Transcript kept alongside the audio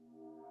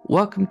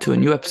Welcome to a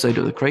new episode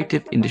of the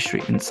Creative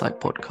Industry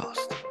Insight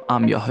Podcast.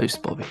 I'm your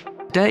host, Bobby.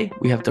 Today,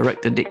 we have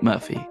director Nick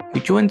Murphy,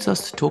 who joins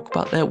us to talk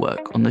about their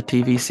work on the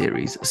TV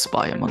series A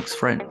Spy Amongst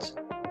Friends.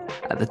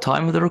 At the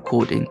time of the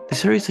recording, the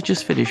series had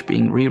just finished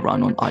being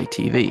rerun on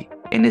ITV.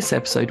 In this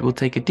episode, we'll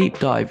take a deep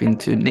dive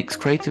into Nick's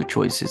creative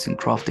choices in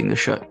crafting the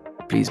show.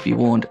 Please be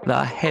warned, there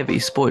are heavy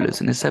spoilers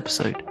in this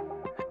episode.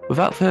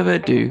 Without further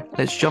ado,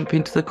 let's jump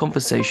into the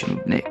conversation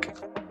with Nick.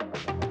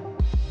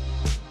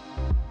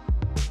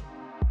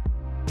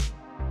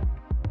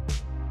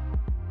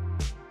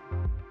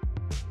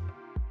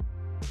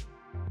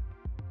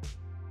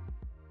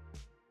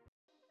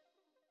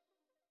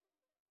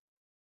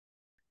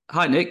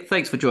 Hi, Nick.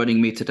 Thanks for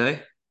joining me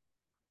today.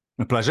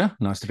 A pleasure.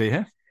 Nice to be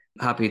here.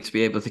 Happy to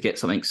be able to get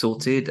something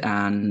sorted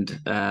and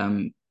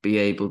be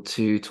able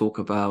to talk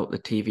about the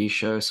TV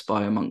show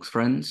Spy Amongst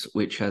Friends,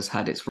 which has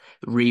had its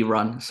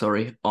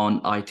rerun,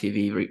 on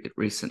ITV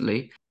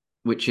recently,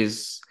 which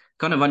is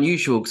kind of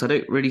unusual because I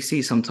don't really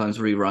see sometimes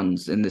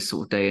reruns in this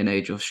sort of day and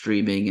age of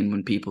streaming and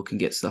when people can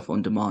get stuff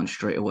on demand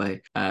straight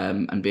away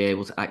and be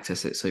able to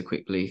access it so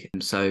quickly.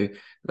 So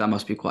that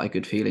must be quite a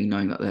good feeling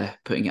knowing that they're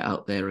putting it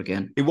out there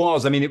again. It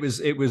was. I mean, it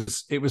was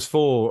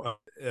for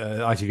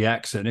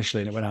ITVX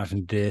initially, and it went out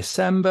in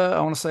December,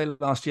 I want to say,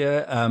 last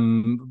year.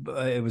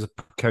 It was a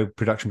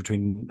co-production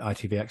between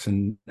ITVX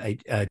and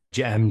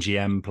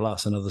MGM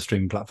Plus, another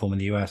streaming platform in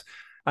the US.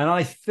 And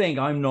I think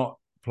I'm not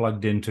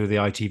plugged into the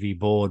ITV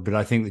board, but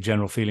I think the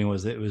general feeling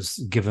was that it was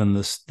given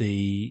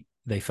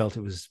they felt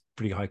it was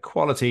pretty high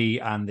quality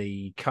and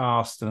the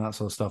cast and that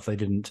sort of stuff. They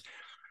didn't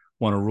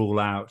want to rule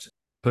out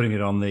putting it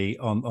on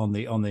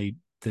the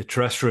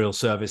terrestrial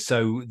service,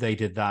 so they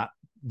did that.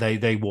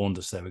 They warned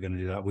us they were going to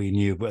do that. We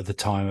knew, but at the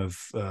time of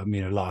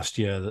last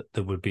year that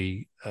there would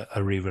be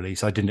a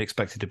re-release. I didn't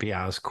expect it to be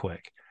as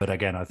quick, but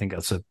again, I think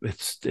it's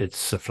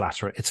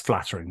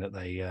flattering that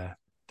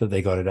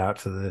they got it out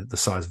to the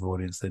size of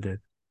audience they did.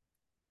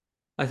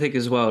 I think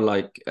as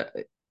well,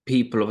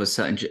 people of a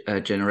certain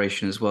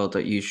generation as well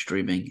don't use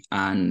streaming,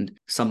 and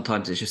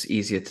sometimes it's just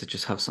easier to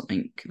just have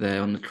something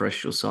there on the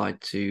terrestrial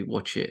side to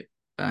watch it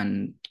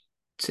and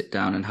sit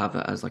down and have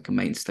it as like a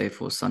mainstay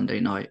for a Sunday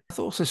night. I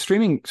thought also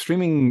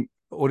streaming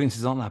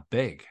audiences aren't that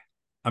big.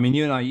 I mean,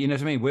 you and I, you know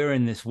what I mean? We're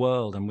in this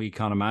world and we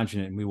can't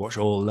imagine it, and we watch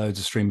loads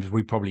of streamers.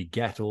 We probably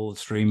get all the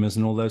streamers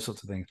and all those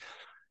sorts of things.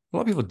 A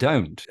lot of people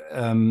don't.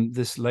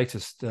 This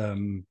latest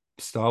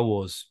Star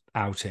Wars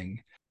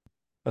outing,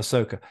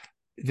 Ahsoka,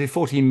 did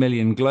 14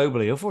 million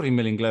globally, or 14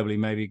 million globally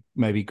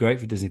may be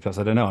great for Disney Plus.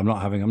 I don't know.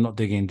 I'm not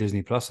digging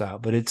Disney Plus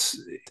out, but it's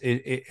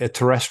a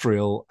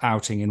terrestrial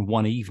outing in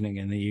one evening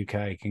in the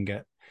UK can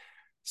get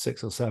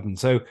 6 or 7.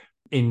 So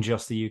in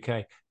just the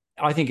UK,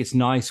 I think it's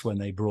nice when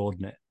they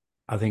broaden it.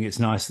 I think it's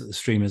nice that the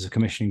streamers are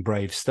commissioning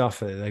brave stuff.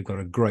 They've got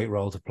a great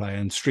role to play,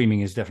 and streaming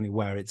is definitely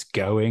where it's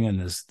going. And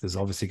there's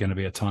obviously going to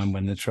be a time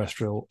when the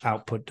terrestrial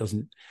output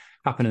doesn't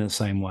happen in the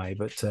same way,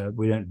 but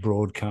we don't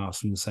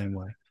broadcast in the same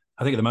way.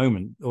 I think at the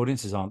moment,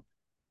 audiences aren't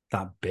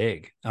that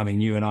big. I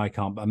mean, you and I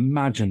can't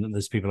imagine that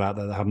there's people out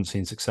there that haven't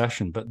seen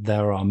Succession, but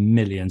there are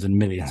millions and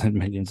millions and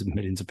millions and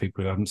millions of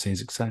people who haven't seen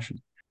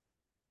Succession.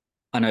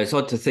 I know it's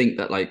odd to think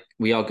that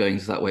we are going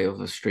to that way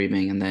of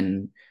streaming, and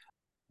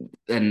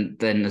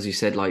then as you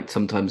said,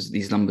 sometimes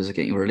these numbers are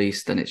getting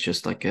released, and it's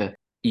just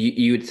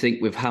you would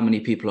think with how many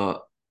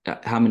people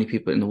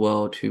in the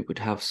world who would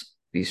have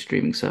these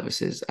streaming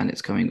services, and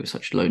it's coming with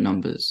such low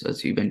numbers,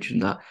 as you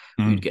mentioned, that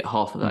you'd get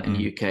half of that in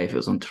the UK if it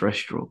was on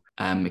terrestrial.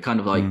 It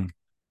kind of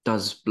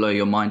does blow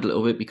your mind a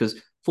little bit,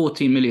 because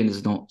 14 million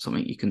is not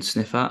something you can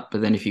sniff at, but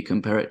then if you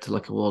compare it to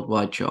a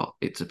worldwide chart,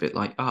 it's a bit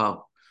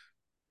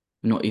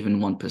not even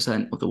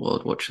 1% of the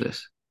world watch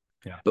this.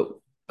 Yeah. But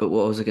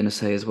what was I going to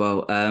say as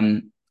well?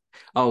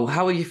 How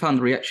have you found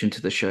the reaction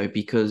to the show?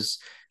 Because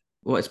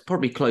it's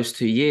probably close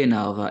to a year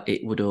now that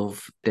it would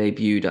have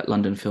debuted at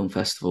London Film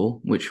Festival,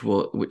 which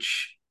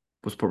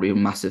was probably a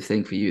massive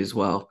thing for you as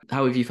well.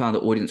 How have you found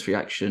the audience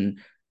reaction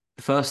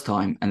the first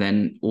time, and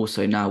then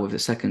also now with the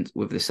second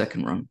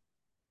run?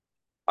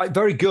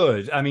 Very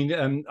good. I mean,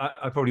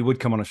 I probably would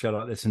come on a show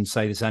like this and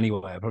say this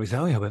anyway. I'd probably say,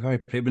 "Oh yeah, we're very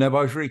pleased," but no, but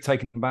I was really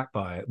taken aback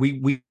by it.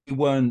 We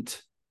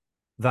weren't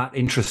that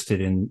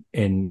interested in.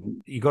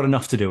 You got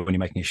enough to do when you're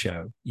making a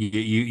show.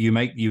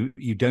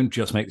 You don't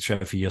just make the show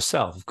for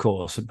yourself, of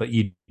course, but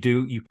you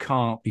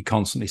can't be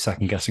constantly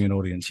second guessing an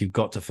audience. You've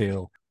got to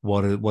feel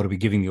what are we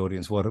giving the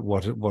audience? What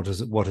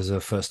is a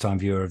first time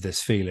viewer of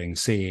this feeling,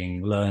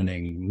 seeing,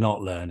 learning,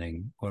 not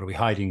learning? What are we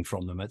hiding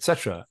from them,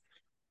 etc.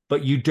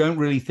 But you don't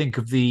really think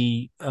of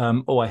the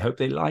I hope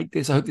they like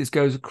this. I hope this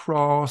goes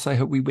across. I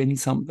hope we win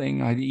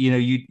something.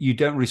 You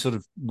don't really sort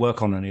of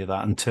work on any of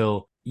that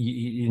until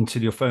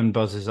your phone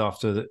buzzes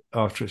after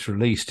it's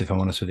released, if I'm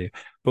honest with you.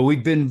 But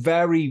we've been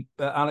very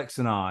Alex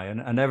and I,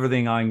 and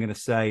everything I'm going to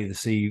say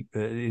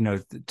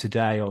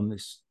today on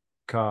this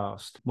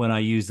cast, when I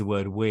use the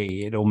word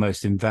we, it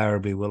almost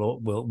invariably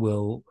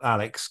will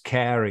Alex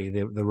Carey,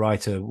 the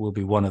writer, will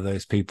be one of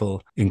those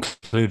people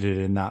included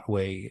in that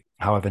we,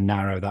 however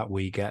narrow that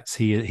we gets.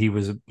 He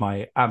was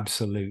my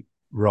absolute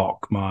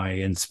rock, my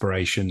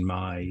inspiration,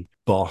 my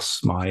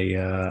boss,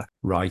 my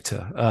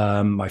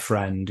writer, my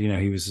friend.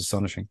 He was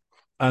astonishing.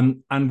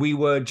 And we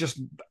were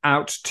just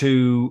out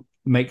to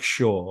make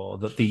sure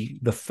that the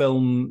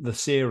film, the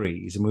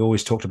series, and we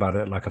always talked about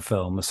it like a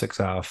film, a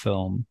 6-hour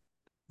film,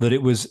 that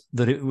it was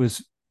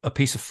a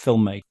piece of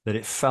filmmaking, that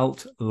it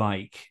felt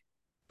like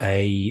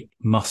a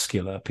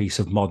muscular piece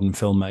of modern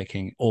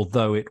filmmaking,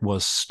 although it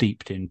was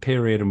steeped in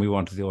period, and we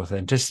wanted the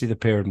authenticity of the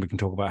period, and we can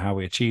talk about how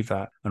we achieved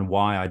that and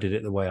why I did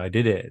it the way I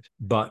did it.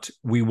 But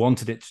we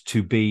wanted it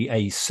to be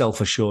a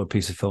self-assured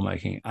piece of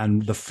filmmaking,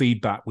 and the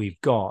feedback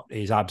we've got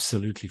is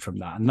absolutely from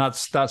that, and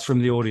that's from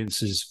the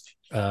audience's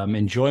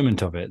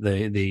enjoyment of it.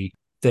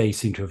 They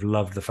seem to have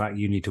loved the fact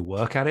you need to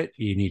work at it,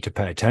 you need to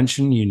pay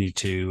attention, you need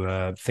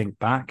to think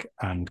back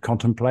and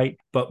contemplate.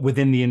 But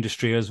within the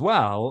industry as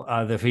well,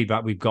 the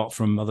feedback we've got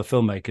from other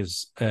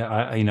filmmakers,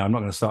 I'm not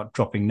going to start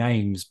dropping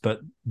names, but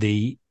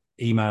the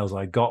emails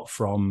I got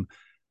from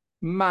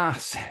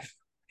massive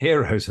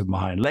heroes of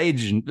mine,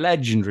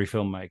 legendary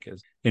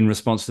filmmakers, in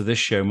response to this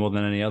show more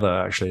than any other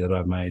actually that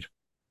I've made,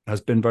 has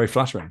been very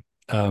flattering.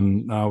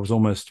 I was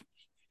almost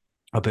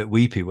a bit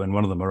weepy when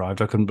one of them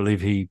arrived. I couldn't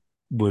believe he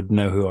would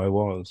know who I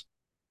was.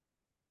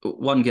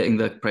 One, getting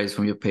the praise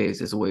from your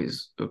peers is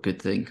always a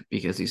good thing,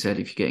 because you said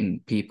if you're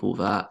getting people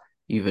that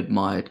you've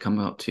admired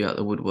coming up to you out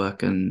the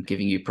woodwork and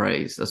giving you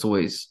praise, that's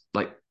always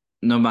like,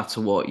 no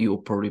matter what, you'll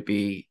probably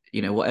be,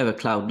 whatever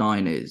cloud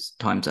 9 is,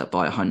 times that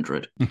by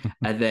 100.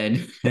 And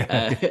then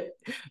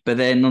but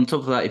then on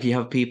top of that, if you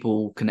have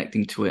people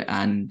connecting to it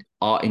and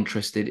are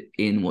interested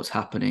in what's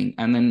happening,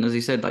 and then as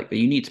you said, like,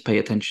 you need to pay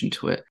attention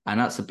to it, and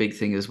that's a big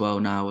thing as well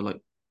now.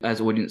 Like,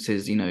 as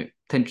audiences,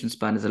 attention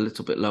span is a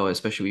little bit lower,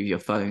 especially with your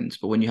phones.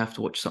 But when you have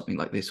to watch something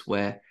like this,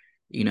 where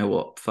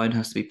phone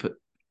has to be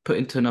put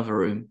into another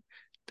room,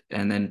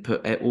 and then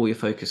put all your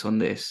focus on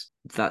this,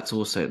 that's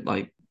also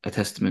like a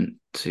testament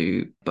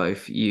to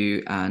both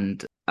you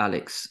and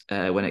Alex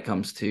when it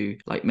comes to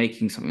like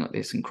making something like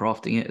this and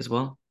crafting it as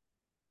well.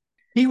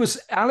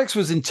 Alex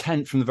was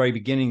intent from the very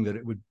beginning that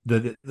it would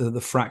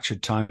the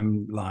fractured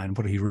timeline,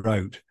 what he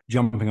wrote,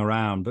 jumping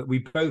around. But we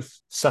both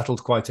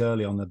settled quite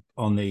early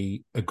on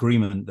the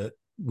agreement that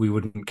we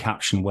wouldn't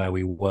caption where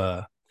we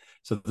were.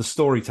 So the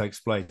story takes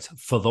place,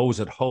 for those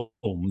at home,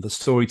 the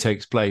story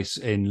takes place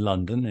in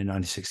London in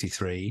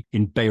 1963,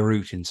 in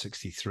Beirut in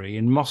 63,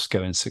 in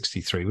Moscow in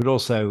 63, but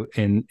also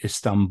in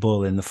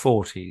Istanbul in the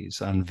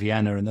 40s, and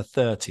Vienna in the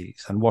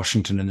 30s, and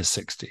Washington in the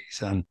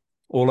 60s, and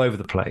all over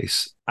the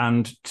place,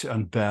 and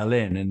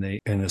Berlin in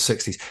the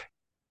 60s.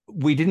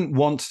 We didn't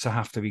want to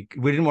have to be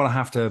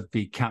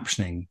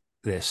captioning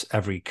this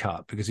every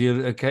cut, because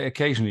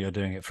occasionally you're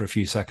doing it for a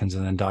few seconds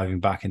and then diving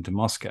back into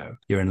Moscow.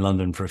 You're in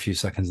London for a few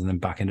seconds and then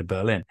back into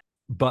Berlin.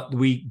 But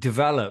we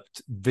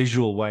developed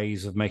visual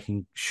ways of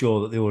making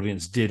sure that the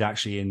audience did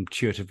actually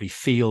intuitively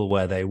feel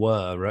where they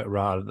were,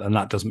 rather, and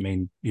that doesn't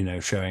mean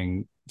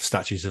showing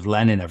statues of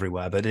Lenin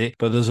everywhere, but there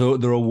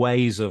are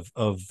ways of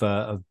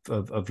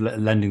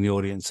lending the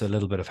audience a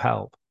little bit of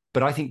help.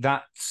 But I think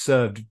that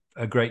served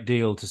a great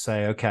deal to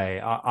say,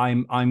 okay,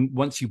 I'm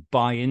once you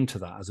buy into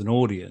that as an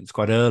audience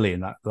quite early,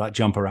 and that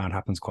jump around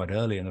happens quite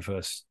early in the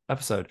first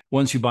episode.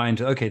 Once you buy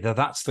into, okay,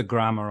 that's the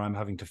grammar I'm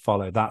having to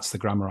follow, that's the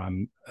grammar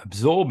I'm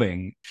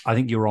absorbing, I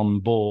think you're on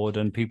board,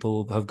 and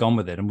people have gone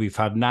with it. And we've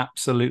had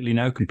absolutely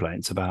no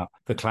complaints about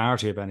the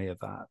clarity of any of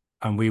that.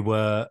 And we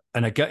were,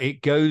 and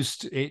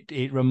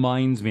it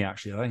reminds me,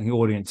 actually, I think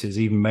audiences,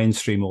 even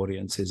mainstream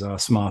audiences, are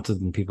smarter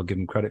than people give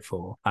them credit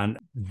for. And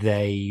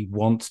they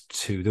want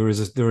to, there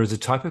is a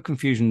type of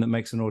confusion that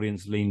makes an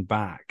audience lean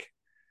back,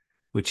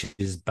 which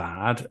is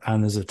bad.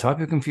 And there's a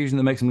type of confusion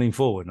that makes them lean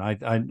forward.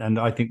 And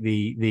I think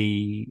the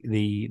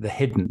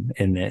hidden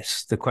in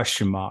this, the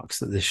question marks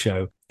that this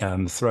show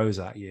throws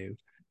at you,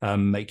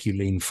 make you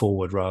lean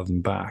forward rather than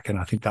back, and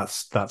I think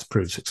that's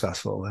proved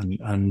successful,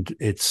 and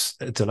it's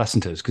a lesson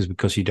to us,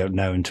 because you don't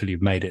know until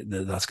you've made it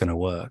that's going to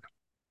work.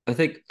 I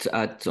think to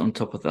add on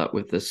top of that,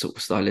 with the sort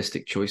of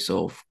stylistic choice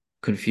of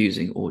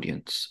confusing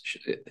audience,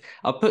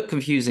 I'll put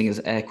confusing as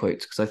air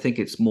quotes, because I think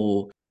it's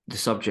more the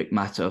subject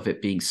matter of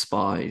it being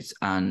spies,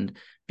 and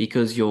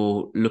because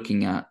you're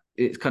looking at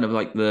it's kind of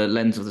like the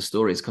lens of the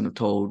story is kind of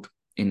told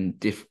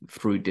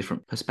through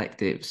different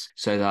perspectives,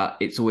 so that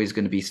it's always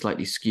going to be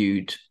slightly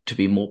skewed to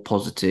be more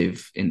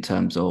positive in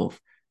terms of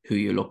who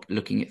you're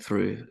looking it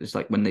through. It's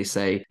like when they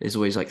say there's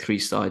always like 3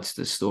 sides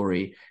to the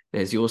story.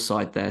 There's your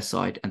side, their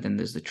side, and then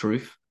there's the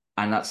truth.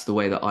 And that's the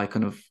way that I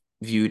kind of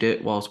viewed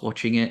it whilst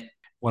watching it.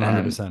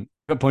 100%.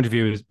 Point of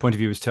view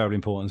is terribly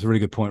important. It's a really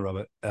good point,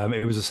 Robert.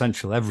 It was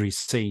essential. Every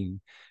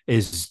scene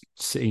is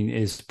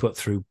put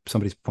through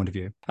somebody's point of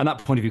view, and that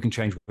point of view can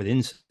change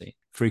within scene.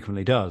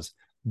 Frequently does.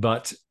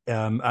 But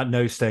at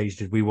no stage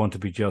did we want to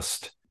be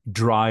just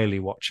dryly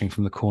watching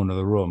from the corner of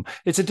the room.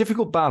 It's a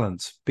difficult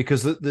balance,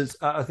 because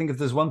I think if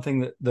there's one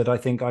thing that I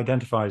think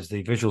identifies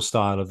the visual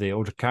style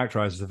or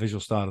characterizes the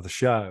visual style of the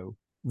show,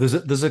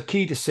 there's a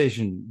key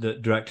decision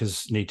that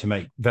directors need to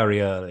make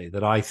very early,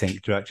 that I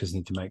think directors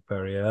need to make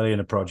very early in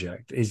a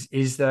project,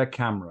 is their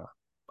camera.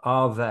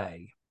 Are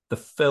they the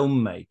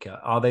filmmaker?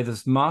 Are they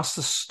the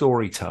master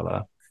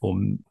storyteller,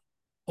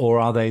 or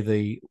are they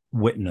the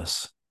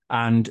witness?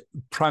 And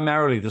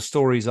primarily, the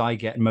stories I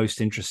get most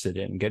interested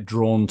in, get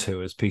drawn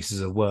to as pieces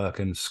of work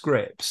and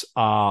scripts,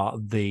 are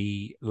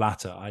the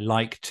latter. I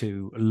like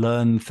to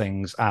learn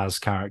things as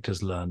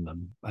characters learn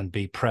them, and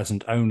be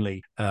present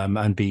only,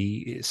 and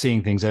be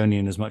seeing things only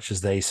in as much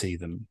as they see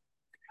them.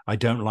 I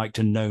don't like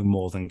to know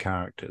more than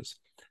characters.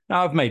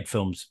 Now, I've made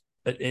films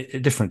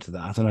different to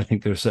that, and I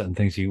think there are certain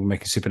things, you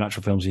make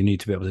supernatural films, you need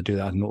to be able to do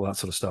that and all that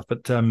sort of stuff.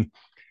 But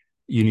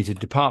you need to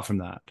depart from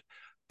that.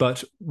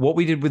 But what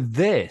we did with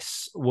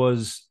this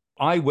was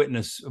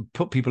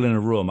put people in a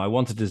room. I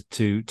wanted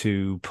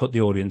to put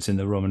the audience in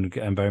the room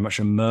and very much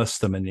immerse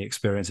them in the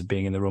experience of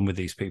being in the room with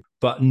these people,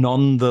 but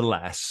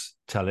nonetheless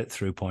tell it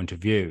through point of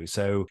view.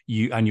 So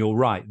you're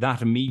right,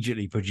 that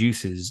immediately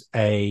produces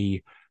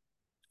a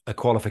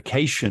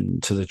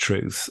qualification to the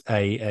truth,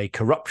 a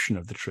corruption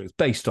of the truth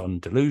based on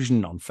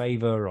delusion, on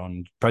favor,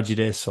 on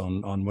prejudice,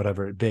 on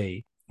whatever it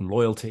be, on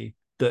loyalty,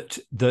 that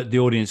the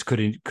audience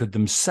could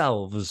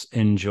themselves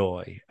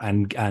enjoy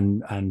and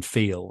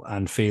feel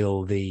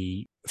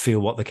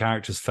what the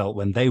characters felt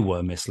when they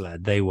were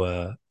misled. They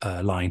were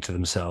lying to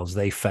themselves.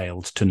 They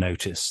failed to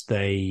notice.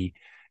 They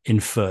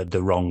inferred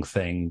the wrong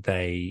thing.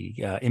 They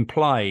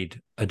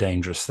implied a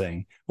dangerous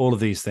thing. All of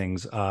these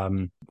things.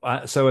 So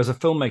as a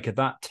filmmaker,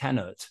 that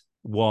tenet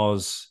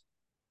was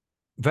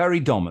very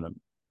dominant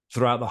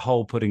throughout the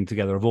whole putting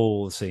together of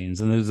all the scenes.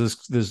 And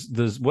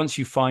there's once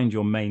you find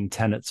your main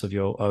tenets of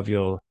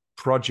your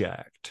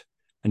project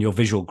and your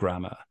visual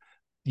grammar,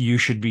 you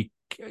should be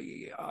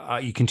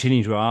you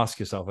continue to ask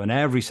yourself, in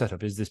every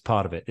setup, is this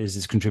part of it? Is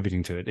this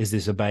contributing to it? Is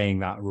this obeying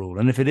that rule?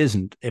 And if it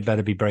isn't, it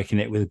better be breaking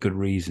it with a good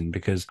reason,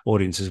 because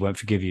audiences won't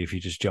forgive you if you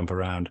just jump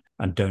around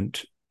and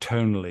don't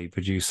tonally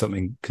produce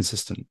something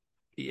consistent.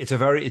 It's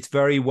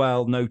very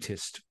well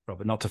noticed,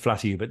 Robert, not to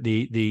flatter you, but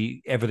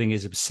the everything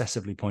is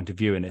obsessively point of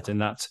view in it.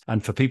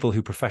 And for people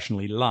who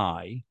professionally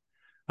lie,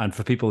 and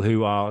for people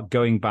who are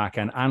going back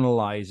and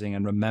analyzing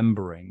and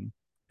remembering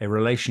a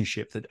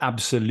relationship that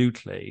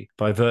absolutely,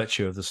 by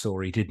virtue of the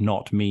story, did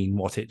not mean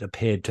what it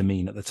appeared to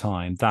mean at the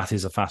time, that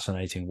is a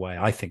fascinating way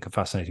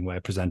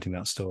of presenting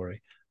that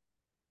story.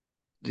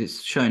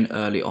 It's shown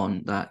early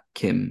on that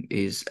Kim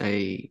is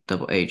a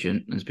double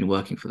agent and has been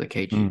working for the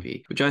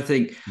KGB, which I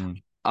think,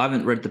 I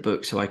haven't read the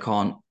book, so I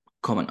can't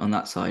comment on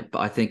that side, but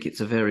I think it's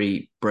a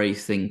very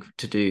brave thing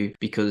to do,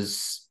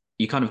 because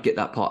you kind of get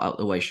that part out of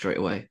the way straight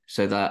away,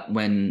 so that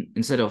when,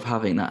 instead of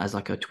having that as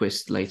like a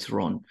twist later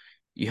on,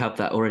 you have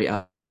that already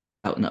out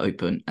in the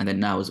open. And then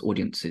now as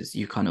audiences,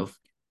 you kind of,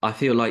 I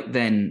feel like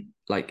then,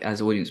 like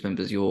as audience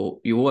members, you're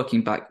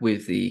working back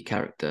with the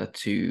character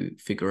to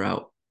figure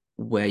out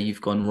where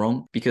you've gone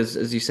wrong, because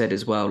as you said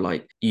as well,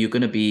 like you're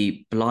going to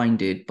be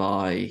blinded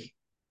by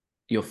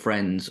your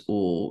friends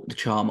or the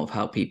charm of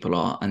how people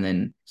are, and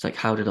then it's like,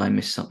 how did I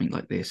miss something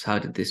like this? How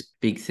did this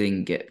big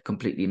thing get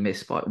completely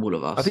missed by all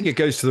of us? I think it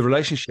goes to the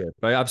relationship.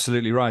 Right?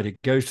 Absolutely right.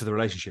 It goes to the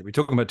relationship. We're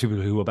talking about two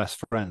people who were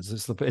best friends.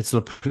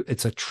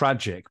 It's a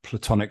tragic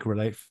platonic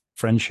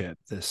friendship.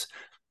 This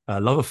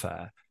love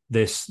affair.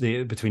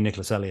 Between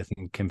Nicholas Elliott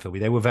and Kim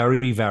Philby. They were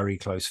very, very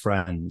close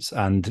friends,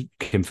 and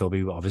Kim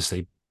Philby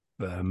obviously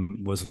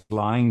was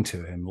lying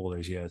to him all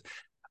those years.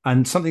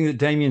 And something that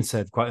Damien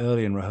said quite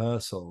early in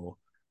rehearsal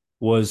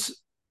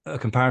was a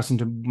comparison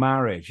to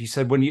marriage. He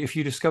said, if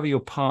you discover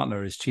your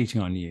partner is cheating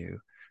on you,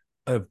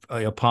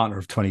 your partner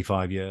of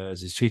 25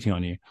 years is cheating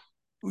on you,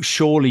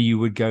 surely you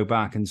would go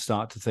back and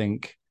start to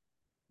think,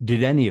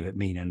 did any of it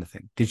mean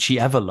anything? Did she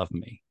ever love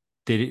me?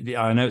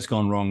 I know it's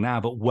gone wrong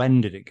now, but when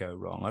did it go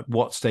wrong? At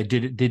what stage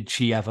did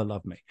she ever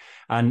love me?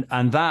 And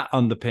that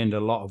underpinned a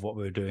lot of what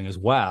we were doing as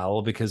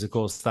well, because of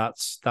course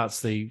that's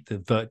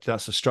the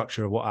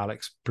structure of what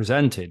Alex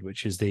presented,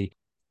 which is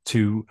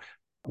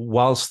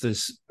whilst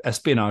this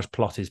espionage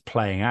plot is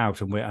playing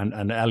out,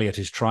 and Elliot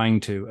is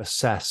trying to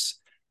assess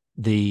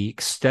the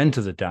extent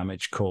of the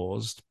damage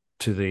caused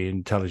to the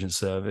intelligence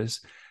service,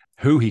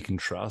 who he can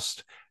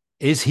trust,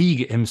 is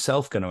he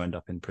himself going to end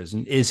up in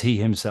prison? Is he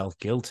himself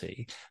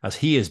guilty as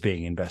he is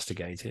being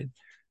investigated?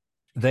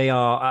 They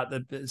are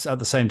at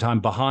the same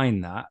time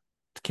behind that.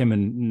 Kim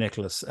and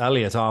Nicholas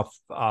Elliott are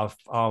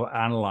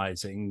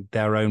analyzing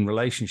their own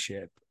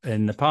relationship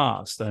in the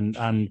past,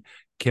 and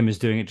Kim is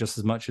doing it just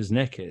as much as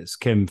Nick is.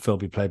 Kim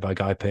Philby played by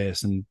Guy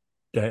Pearce, and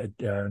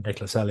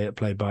Nicholas Elliott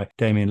played by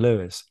Damian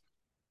Lewis.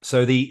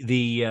 So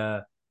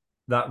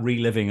that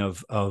reliving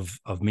of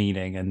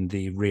meaning and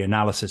the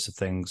reanalysis of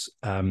things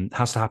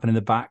has to happen in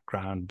the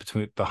background,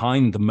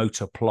 behind the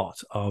motor plot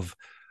of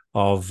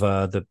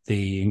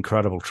the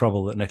incredible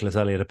trouble that Nicholas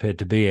Elliott appeared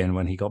to be in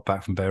when he got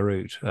back from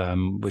Beirut.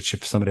 Which,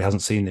 if somebody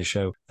hasn't seen this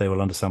show, they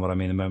will understand what I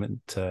mean in a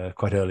moment.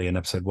 Quite early in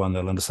episode 1,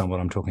 they'll understand what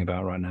I'm talking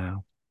about right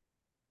now.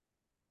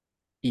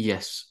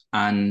 Yes,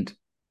 and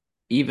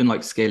even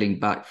like scaling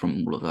back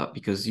from all of that,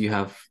 because you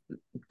have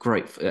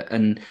great,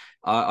 and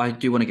I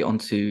do want to get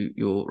onto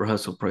your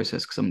rehearsal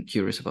process because I'm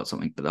curious about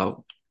something, but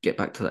I'll get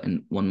back to that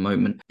in one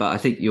moment. But I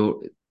think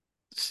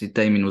see,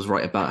 Damien was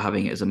right about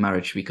having it as a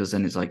marriage, because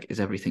then it's like, is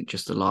everything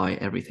just a lie?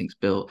 Everything's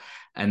built.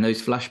 And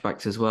those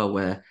flashbacks as well,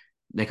 where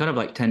they're kind of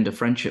like tender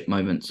friendship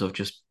moments of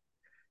just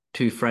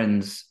two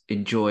friends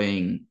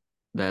enjoying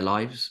their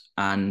lives.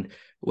 And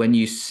when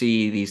you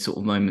see these sort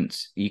of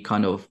moments, you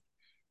kind of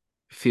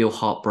feel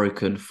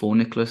heartbroken for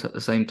Nicholas at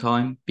the same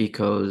time,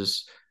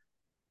 because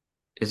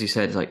as you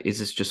said, it's like, is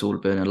this just all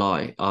been a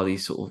lie? Are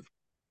these sort of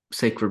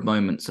sacred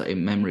moments that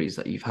in memories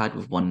that you've had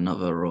with one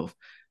another of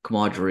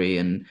camaraderie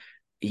and,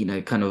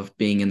 kind of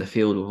being in the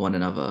field with one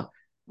another,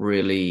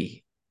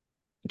 really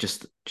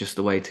just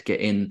the way to get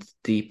in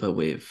deeper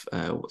with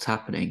what's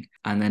happening?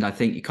 And then I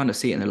think you kind of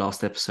see it in the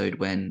last episode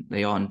when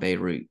they are in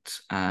Beirut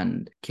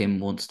and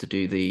Kim wants to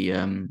do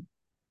the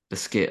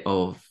skit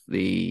of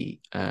the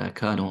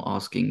colonel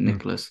asking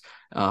Nicholas,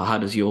 how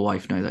does your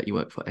wife know that you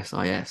work for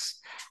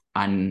SIS?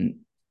 And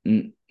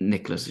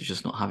Nicholas is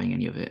just not having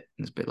any of it.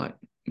 It's a bit like,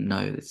 no,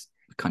 it's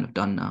kind of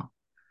done now.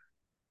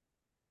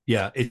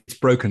 Yeah, it's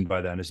broken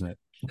by then, isn't it?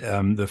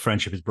 The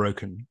friendship is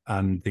broken,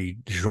 and the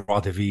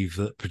joie de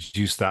vivre that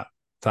produced that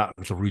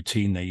little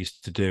routine they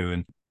used to do.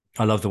 And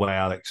I love the way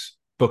Alex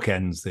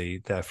bookends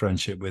their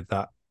friendship with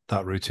that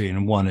routine.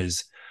 And one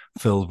is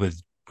filled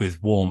with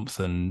warmth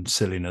and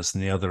silliness,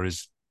 and the other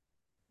is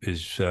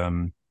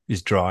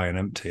dry and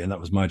empty. And that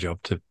was my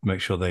job, to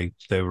make sure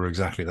they were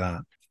exactly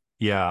that.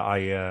 Yeah,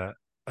 I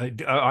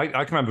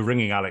can remember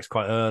ringing Alex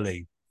quite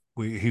early.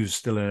 He was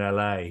still in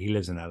LA. He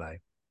lives in LA.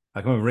 I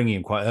can remember ringing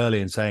him quite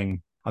early and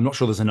saying, I'm not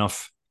sure there's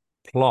enough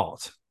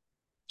plot.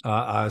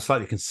 I was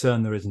slightly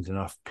concerned there isn't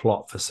enough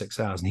plot for 6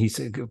 hours. And he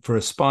said, for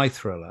a spy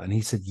thriller. And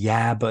he said,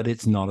 yeah, but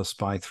it's not a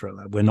spy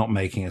thriller. We're not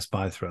making a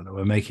spy thriller.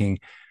 We're making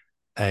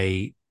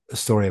a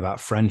story about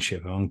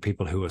friendship among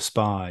people who are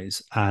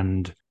spies.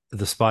 And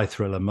the spy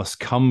thriller must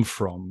come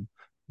from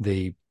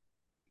the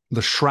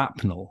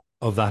shrapnel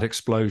of that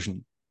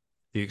explosion,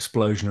 the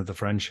explosion of the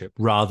friendship,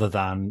 rather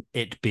than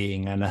it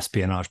being an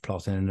espionage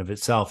plot in and of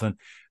itself.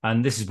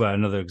 And this is where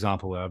another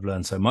example where I've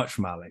learned so much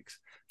from Alex,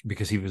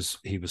 because he was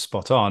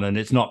spot on. And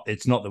it's not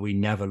that we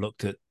never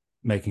looked at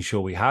making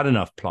sure we had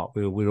enough plot.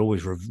 We'd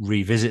always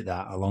revisit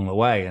that along the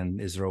way.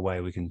 And is there a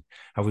way we can,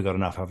 have we got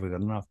enough?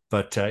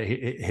 But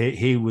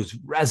he was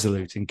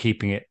resolute in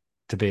keeping it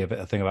to be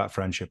a thing about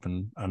friendship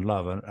and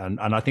love. And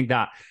I think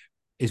that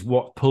is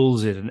what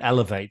pulls it and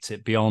elevates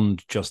it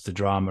beyond just the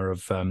drama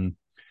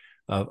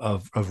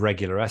of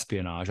regular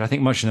espionage. I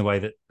think much in the way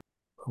that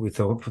we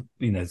thought,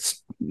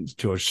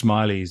 George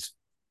Smiley's,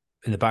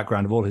 in the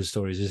background of all his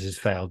stories, is his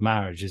failed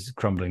marriage, his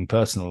crumbling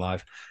personal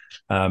life.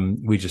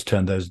 We just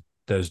turned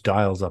those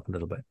dials up a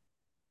little bit.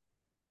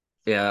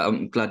 Yeah,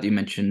 I'm glad you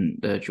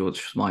mentioned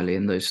George Smiley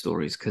in those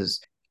stories,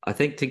 because I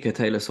think Tinker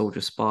Tailor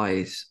Soldier Spy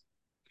is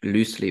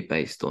loosely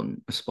based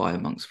on A Spy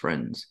Amongst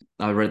Friends.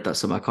 I read that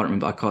somewhere. I can't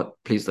remember.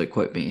 Please don't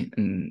quote me,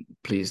 and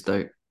please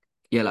don't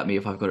yell at me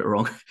if I've got it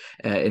wrong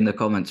in the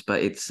comments.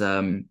 But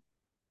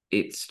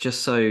it's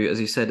just so, as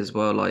you said as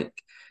well, like,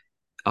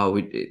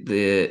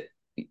 the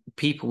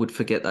people would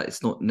forget that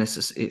it's not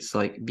necessary. It's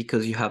like,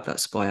 because you have that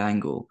spy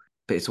angle,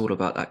 but it's all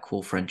about that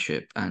core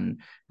friendship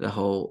and the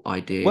whole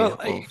idea. Well,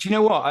 do you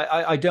know what?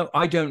 I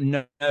don't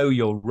know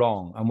you're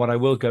wrong. And what I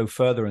will go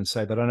further and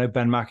say that I know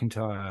Ben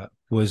McIntyre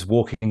was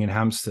walking in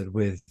Hampstead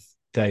with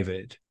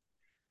David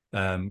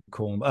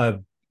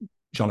Cornwell,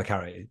 John le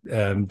Carre,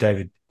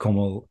 David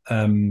Cornwell,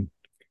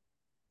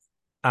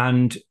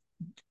 and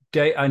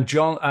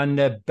John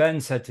and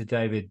Ben said to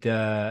David,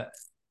 I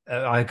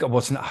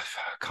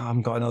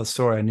haven't got another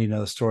story. I need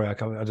another story. I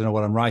don't know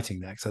what I'm writing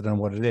next. I don't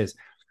know what it is.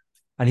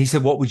 And he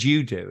said, what would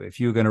you do if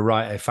you were going to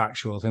write a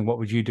factual thing? What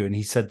would you do? And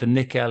he said, the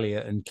Nick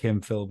Elliott and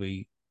Kim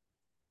Philby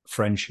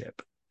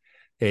friendship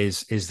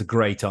is the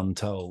great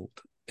untold,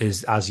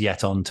 is as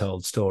yet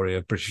untold story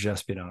of British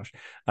espionage.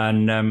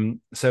 And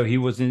so he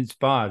was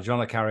inspired. John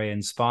le Carre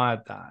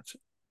inspired that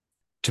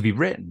to be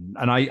written.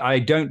 And I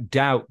don't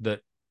doubt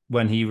that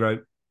when he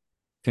wrote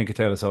Tinker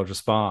Tailor Soldier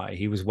Spy,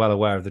 he was well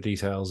aware of the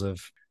details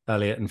of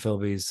Elliot and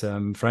Philby's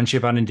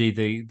friendship, and indeed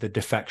the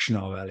defection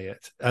of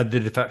Elliot, the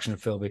defection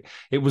of Philby.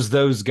 It was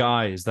those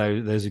guys,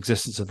 those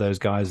existence of those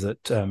guys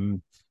that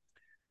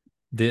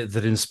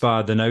that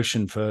inspired the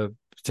notion for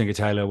Tinker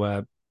Tailor,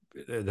 where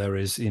there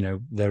is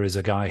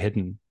a guy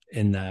hidden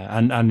in there,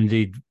 and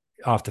indeed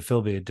after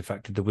Philby had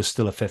defected, there was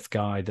still a fifth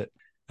guy that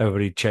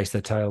everybody chased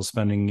their tails,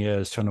 spending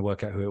years trying to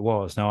work out who it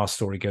was. Now our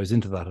story goes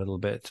into that a little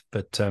bit,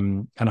 but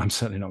and I'm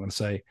certainly not going to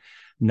say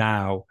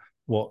now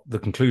what the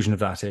conclusion of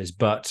that is,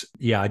 but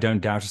yeah, I don't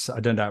doubt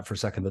for a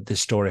second that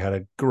this story had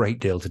a great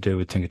deal to do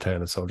with Tinker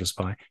Tailor Soldier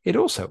Spy. It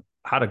also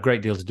had a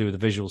great deal to do with the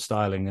visual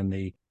styling and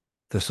the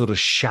sort of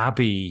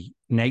shabby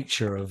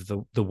nature of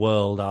the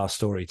world our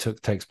story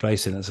takes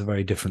place in. It's a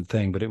very different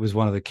thing, but it was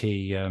one of the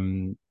key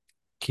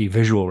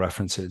visual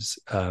references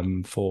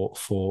for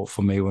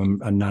me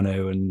and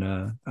Nano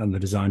and the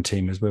design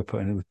team as we were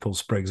putting it with Paul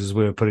Spriggs as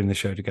we were putting the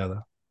show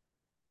together.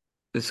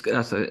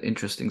 That's an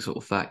interesting sort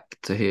of fact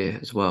to hear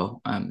as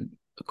well.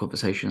 A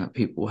conversation that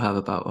people have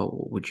about,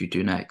 what would you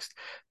do next?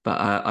 But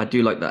I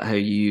do like that how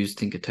you use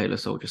Tinker Tailor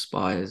Soldier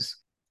Spy as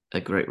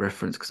a great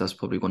reference because that's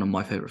probably one of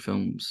my favorite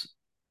films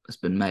that's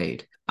been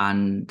made.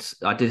 And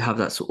I did have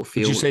that sort of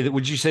Would you feel. say that?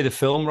 Would you say the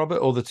film, Robert,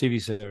 or the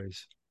TV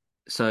series?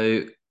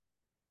 So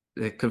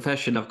the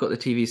confession, I've got the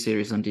TV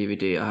series on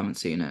DVD. I haven't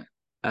seen it,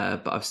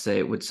 but would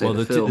say Well,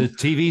 the the film.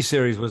 TV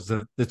series was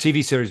the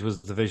TV series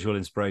was the visual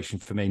inspiration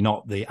for me,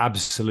 not the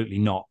absolutely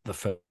not the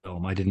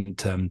film. I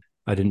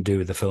didn't do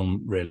with the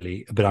film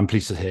really, but I'm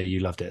pleased to hear you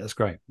loved it. That's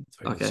great. That's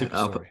very good. Okay, Super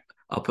story.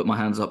 I'll put my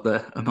hands up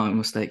there. My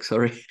mistake.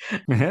 Sorry.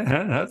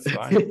 That's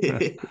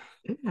fine.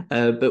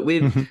 But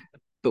with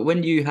but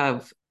when you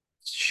have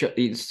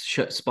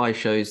spy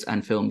shows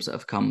and films that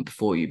have come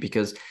before you,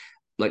 because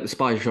like the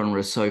spy genre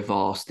is so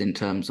vast in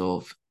terms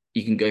of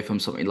you can go from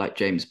something like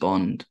James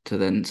Bond to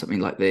then something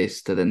like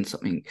this to then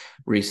something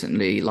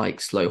recently like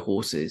Slow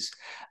Horses.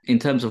 In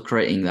terms of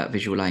creating that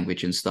visual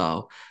language and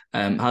style,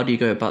 how do you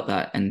go about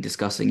that and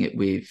discussing it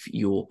with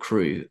your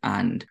crew,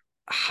 and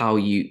how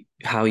you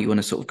want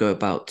to sort of go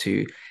about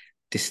to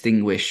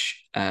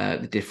distinguish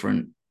the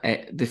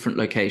different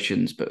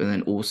locations, but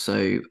then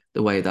also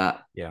the way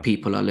that Yeah.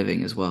 people are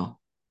living as well.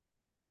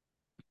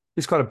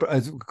 It's quite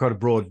a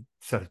broad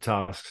set of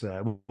tasks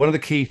there. One of the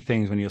key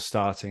things when you're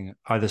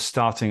either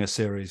starting a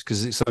series,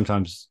 because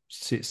sometimes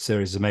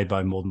series are made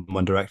by more than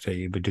one director,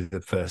 you would do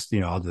the first,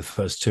 either the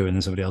first two, and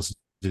then somebody else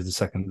do the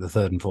second, the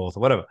third, and fourth, or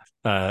whatever,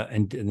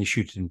 and they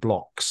shoot it in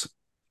blocks.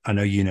 I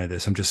know you know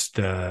this. I'm just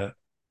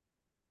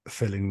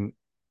filling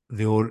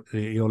your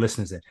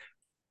listeners in.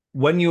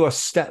 When you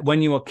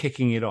are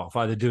kicking it off,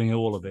 either doing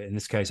all of it, in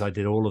this case, I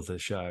did all of the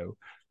show,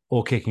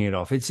 or kicking it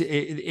off,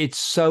 it's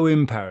so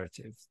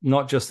imperative,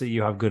 not just that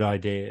you have good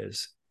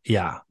ideas.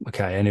 Yeah,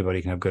 okay,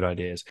 anybody can have good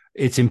ideas.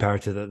 It's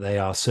imperative that they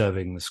are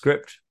serving the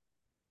script.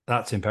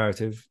 That's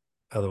imperative.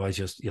 Otherwise,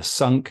 you're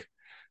sunk.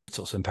 It's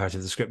also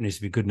imperative the script needs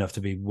to be good enough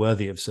to be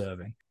worthy of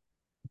serving.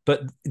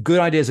 But good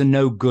ideas are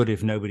no good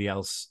if nobody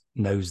else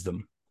knows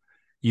them.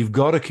 You've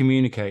got to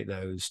communicate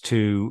those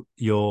to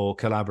your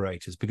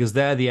collaborators because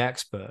they're the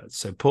experts.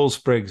 So Paul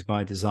Spriggs,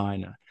 my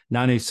designer,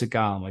 Nanu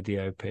Segal, my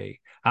DOP,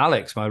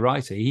 Alex, my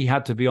writer, he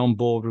had to be on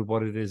board with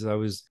what it is I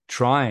was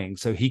trying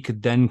so he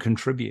could then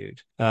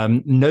contribute.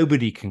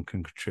 Nobody can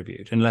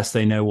contribute unless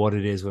they know what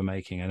it is we're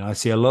making. And I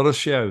see a lot of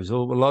shows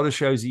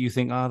that you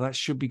think, oh, that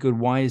should be good.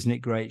 Why isn't it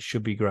great? It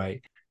should be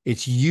great.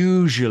 It's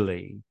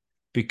usually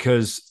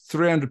because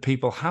 300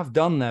 people have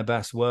done their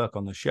best work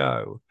on the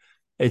show.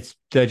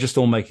 They're just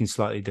all making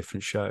slightly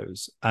different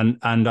shows, and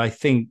I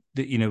think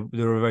that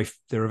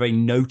there are very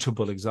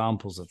notable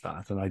examples of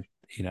that, and I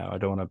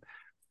don't want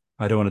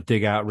to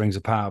dig out Rings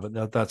of Power,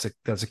 but that's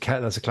a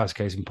classic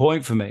case in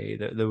point for me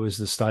that there was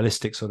the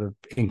stylistic sort of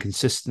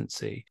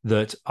inconsistency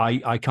that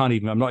I'm not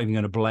even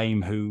going to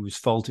blame whose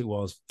fault it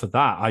was for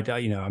that.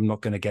 I'm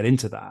not going to get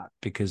into that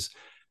because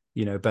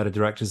better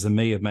directors than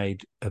me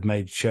have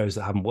made shows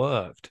that haven't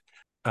worked.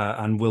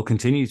 And will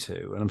continue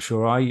to, and I'm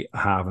sure I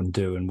have and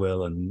do and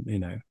will,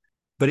 and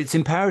but it's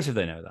imperative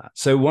they know that.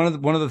 So one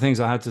of the things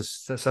I had to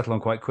settle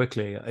on quite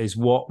quickly is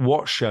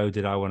what show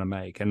did I want to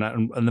make, and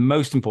the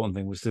most important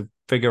thing was to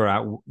figure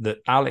out that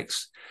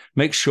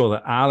make sure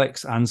that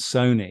Alex and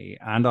Sony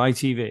and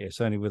ITV,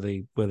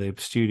 Sony were the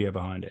studio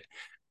behind it,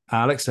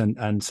 Alex and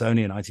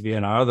Sony and ITV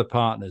and our other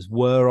partners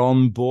were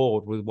on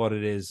board with what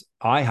it is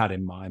I had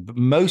in mind, but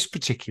most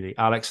particularly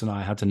Alex and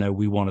I had to know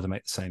we wanted to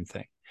make the same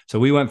thing. So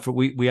we went for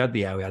we had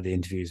the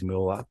interviews and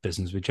all that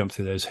business. We jumped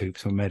through those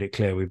hoops and we made it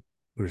clear we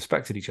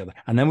respected each other.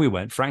 And then we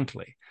went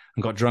frankly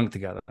and got drunk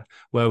together,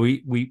 where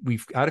we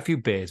had a few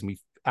beers and we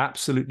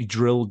absolutely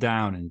drilled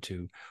down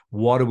into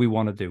what do we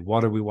want to do,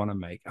 what do we want to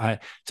make.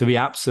 To be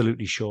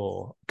absolutely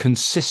sure,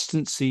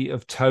 consistency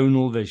of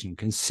tonal vision,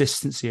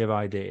 consistency of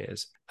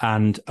ideas,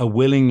 and a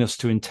willingness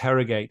to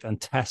interrogate and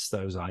test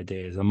those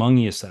ideas among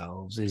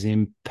yourselves is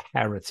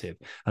imperative.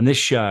 And this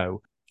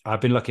show, I've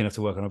been lucky enough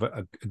to work on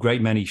a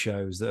great many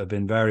shows that have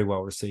been very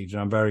well received,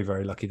 and I'm very,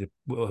 very lucky to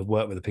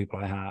work with the people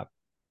I have.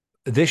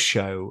 This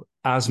show,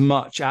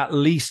 at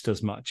least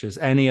as much as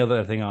any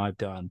other thing I've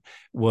done,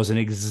 was a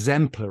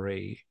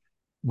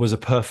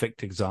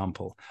perfect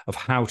example of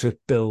how to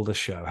build a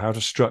show, how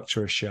to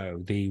structure a show,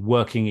 the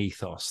working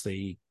ethos,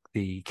 the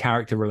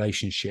character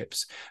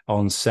relationships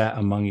on set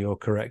among your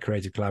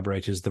creative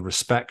collaborators, the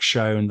respect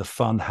shown, the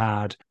fun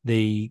had,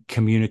 the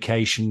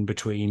communication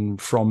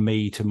from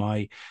me to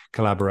my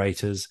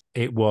collaborators.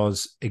 It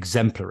was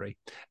exemplary.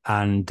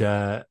 And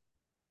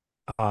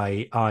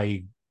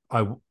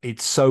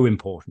it's so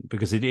important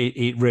because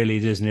it really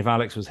is. And if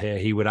Alex was here,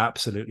 he would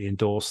absolutely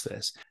endorse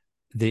this.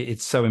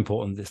 It's so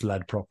important it's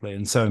led properly,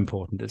 and so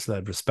important it's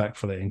led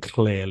respectfully and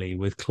clearly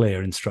with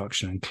clear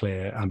instruction and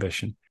clear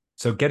ambition.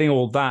 So getting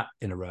all that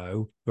in a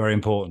row, very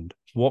important.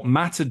 What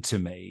mattered to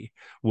me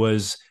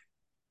was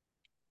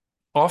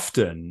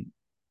often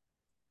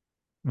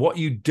what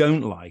you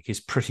don't like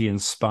is pretty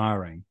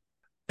inspiring.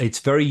 It's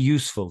very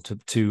useful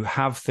to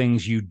have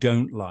things you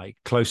don't like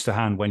close to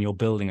hand when you're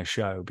building a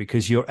show,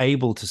 because you're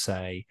able to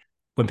say,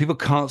 when people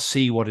can't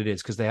see what it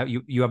is because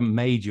you haven't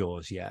made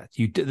yours yet.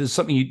 There's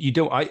something you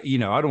don't. I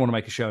don't want to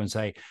make a show and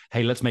say,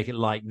 hey, let's make it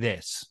like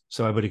this,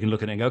 so everybody can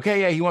look at it and go,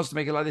 okay, yeah, he wants to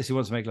make it like this. He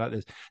wants to make it like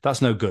this.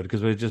 That's no good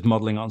because we're just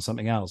modeling on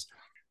something else.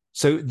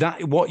 So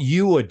that what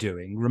you are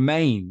doing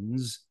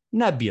remains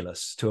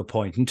nebulous to a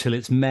point until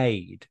it's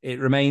made. It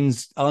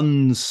remains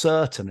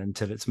uncertain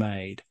until it's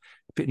made.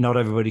 But not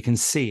everybody can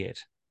see it.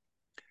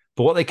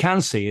 But what they can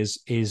see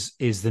is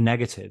the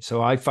negative.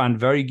 So I find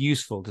very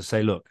useful to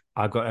say, look,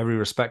 I've got every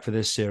respect for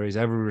this series,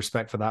 every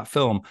respect for that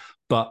film,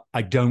 but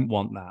I don't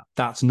want that.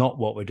 That's not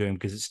what we're doing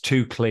because it's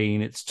too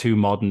clean, it's too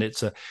modern,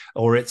 it's a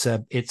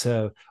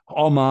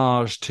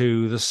homage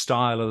to the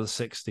style of the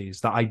 60s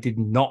that I did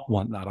not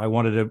want that. I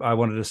wanted a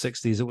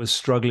 60s that was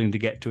struggling to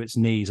get to its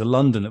knees, a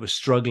London that was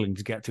struggling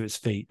to get to its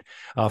feet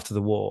after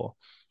the war,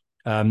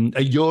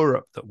 a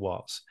Europe that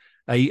was.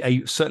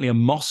 Certainly a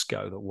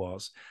Moscow that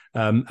was,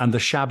 and the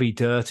shabby,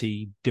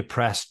 dirty,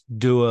 depressed,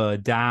 dour,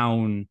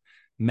 down,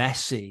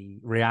 messy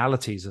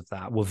realities of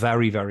that were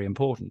very, very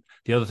important.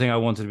 The other thing I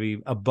wanted to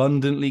be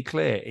abundantly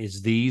clear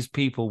is these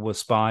people were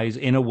spies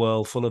in a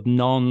world full of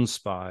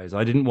non-spies.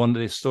 I didn't want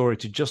this story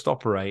to just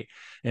operate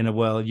in a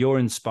world, you're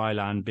in spy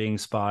land being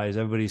spies,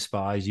 everybody's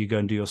spies, you go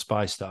and do your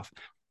spy stuff.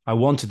 I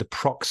wanted the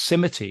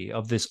proximity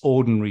of this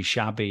ordinary,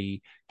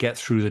 shabby, get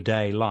through the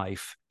day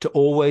life to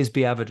always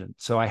be evident.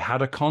 So I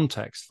had a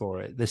context for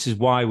it. This is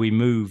why we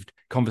moved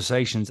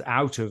conversations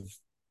out of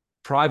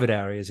private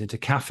areas into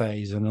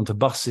cafes and onto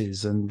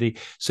buses.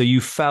 So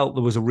you felt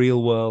there was a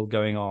real world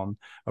going on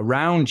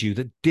around you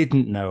that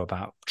didn't know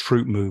about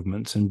troop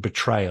movements and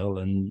betrayal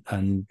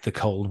and the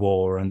Cold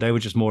War. And they were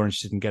just more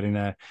interested in getting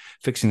there,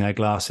 fixing their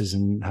glasses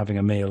and having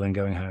a meal and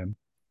going home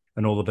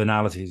and all the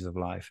banalities of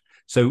life.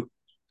 So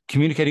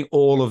communicating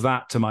all of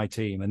that to my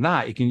team, and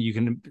that you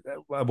can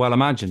well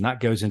imagine that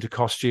goes into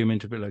costume,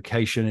 into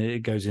location, it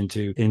goes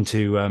into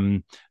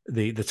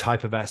the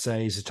type of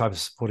essays, the type of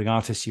supporting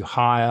artists you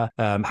hire,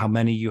 how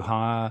many you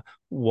hire,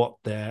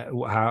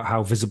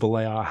 how visible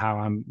they are,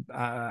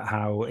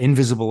 how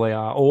invisible they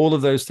are. All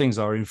of those things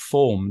are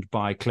informed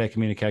by clear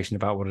communication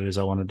about what it is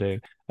I want to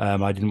do.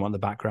 I didn't want the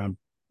background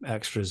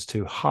extras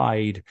to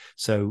hide,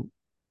 so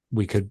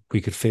we could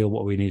feel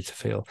what we needed to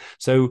feel.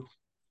 So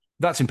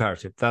that's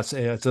imperative.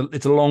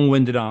 It's a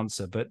long-winded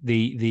answer, but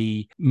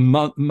the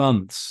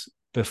months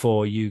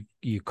before you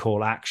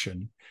call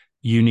action,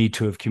 you need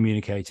to have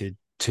communicated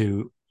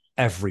to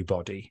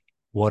everybody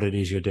what it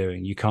is you're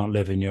doing. You can't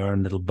live in your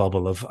own little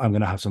bubble of I'm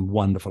going to have some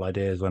wonderful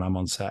ideas when I'm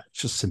on set. It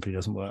just simply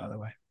doesn't work that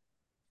way.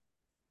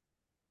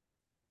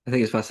 I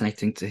think it's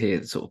fascinating to hear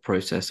the sort of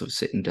process of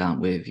sitting down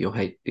with your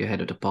head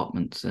of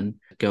departments and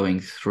going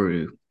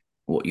through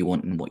what you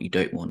want and what you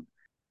don't want.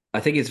 I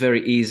think it's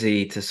very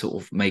easy to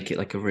sort of make it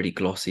like a really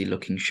glossy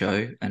looking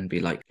show and be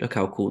like, look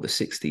how cool the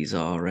 60s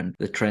are and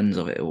the trends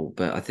of it all.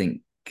 But I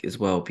think as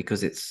well,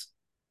 because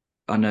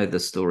I know the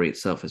story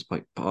itself is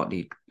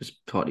partly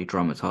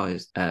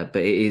dramatized, but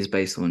it is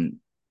based on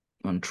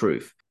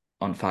truth,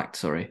 on fact,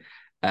 sorry,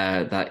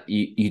 that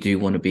you do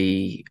want to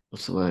be,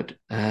 what's the word?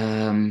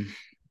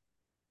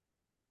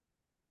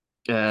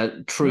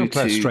 True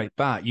to straight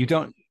back. You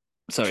don't.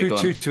 Sorry,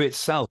 true to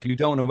itself. You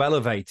don't want to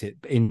elevate it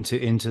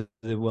into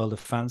the world of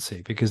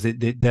fancy because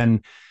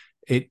then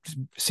it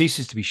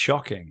ceases to be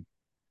shocking.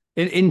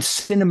 In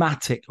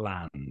cinematic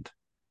land,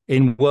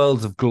 in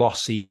worlds of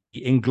glossy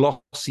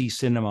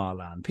cinema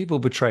land, people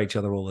betray each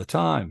other all the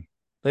time.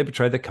 They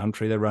betray the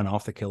country, they run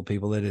off, they kill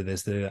people, they do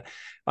this, they do that.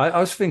 I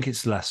just think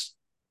it's less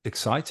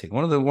exciting.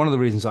 One of the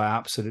reasons I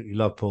absolutely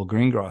love Paul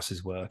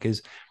Greengrass's work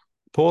is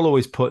Paul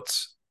always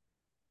puts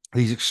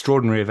these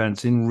extraordinary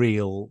events in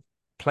real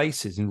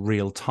places in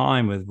real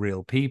time with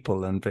real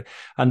people, and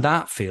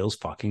that feels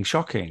fucking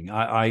shocking.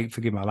 I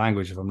forgive my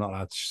language if I'm not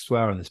allowed to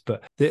swear on this,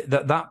 but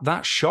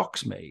that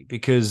shocks me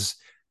because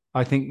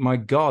I think, my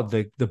God,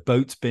 the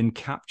boat's been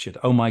captured.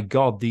 Oh my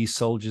God, these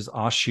soldiers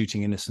are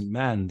shooting innocent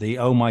men.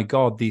 Oh my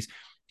God, these.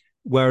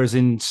 Whereas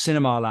in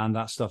cinema land,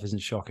 that stuff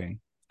isn't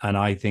shocking, and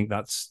I think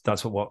that's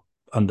what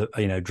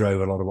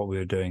drove a lot of what we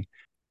were doing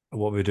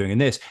in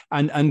this,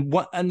 and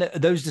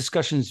those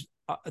discussions.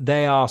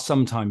 They are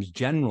sometimes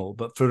general,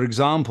 but for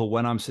example,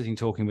 when I'm sitting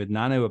talking with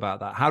Nanu about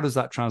that, how does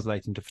that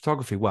translate into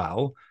photography?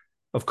 Well,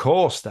 of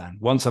course, then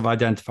once I've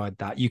identified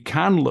that, you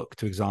can look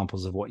to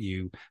examples of what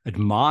you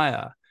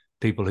admire,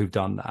 people who've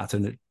done that,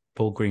 and that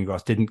Paul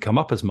Greengrass didn't come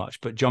up as much,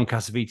 but John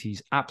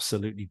Cassavetes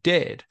absolutely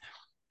did.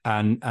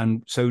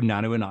 And so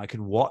Nanu and I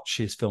could watch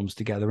his films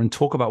together and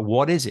talk about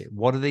what is it?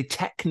 What are they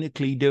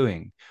technically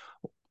doing?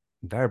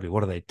 Invariably,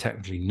 what are they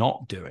technically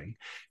not doing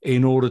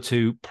in order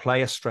to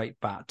play a straight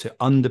bat to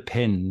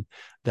underpin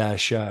their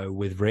show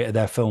with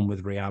their film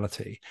with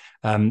reality?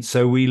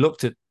 So we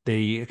looked at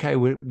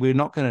we're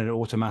not going to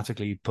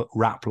automatically put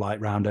wrap light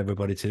around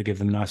everybody to give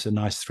them nice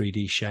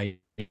 3D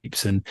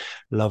shapes and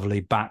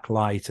lovely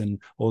backlight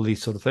and all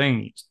these sort of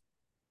things.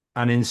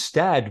 And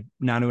instead,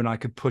 Nanu and I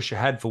could push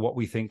ahead for what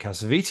we think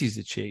Cassavetes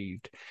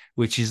achieved,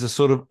 which is a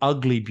sort of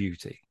ugly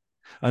beauty.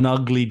 An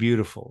ugly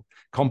beautiful,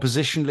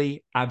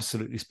 compositionally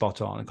absolutely spot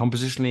on, and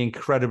compositionally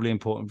incredibly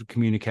important for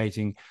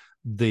communicating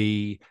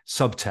the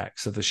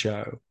subtext of the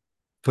show,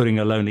 putting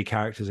a lonely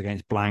characters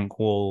against blank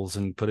walls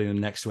and putting them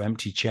next to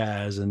empty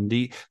chairs, and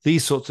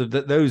these sorts of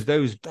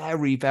those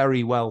very,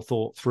 very well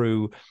thought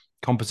through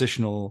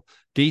compositional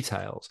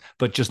details,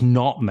 but just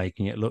not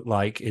making it look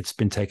like it's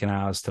been taken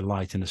hours to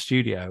light in a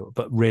studio,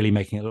 but really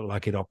making it look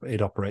like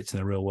it operates in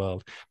the real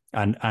world.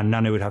 And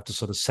Nana would have to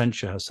sort of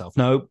censure herself.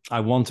 No,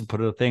 I want to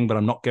put a thing, but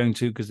I'm not going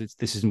to, because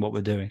this isn't what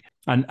we're doing.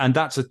 And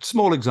that's a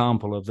small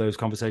example of those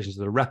conversations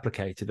that are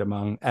replicated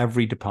among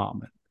every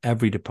department.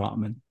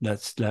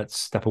 Let's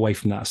step away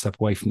from that, step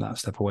away from that,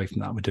 step away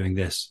from that. We're doing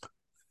this.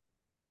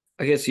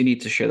 I guess you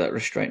need to show that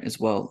restraint as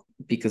well,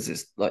 because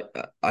it's like,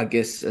 I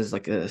guess as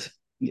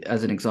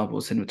an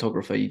example,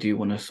 cinematographer, you do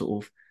want to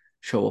sort of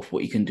show off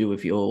what you can do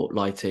with your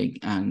lighting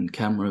and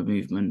camera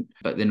movement,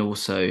 but then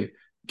also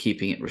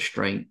keeping it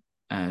restrained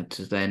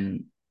to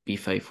then be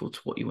faithful to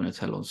what you want to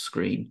tell on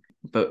screen.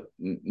 But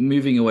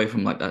moving away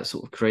from like that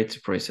sort of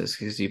creative process,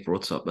 because you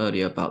brought up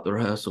earlier about the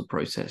rehearsal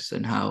process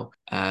and how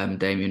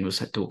Damien was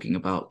talking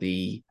about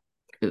the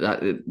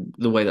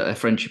way that their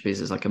friendship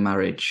is like a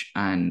marriage,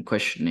 and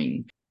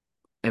questioning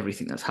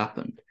everything that's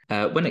happened.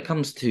 When it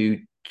comes to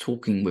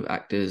talking with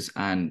actors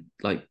and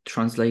like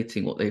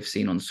translating what they've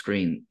seen on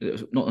screen,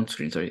 not on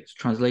screen, sorry, it's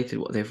translated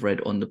what they've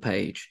read on the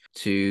page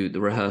to the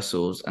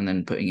rehearsals and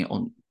then putting it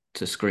on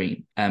to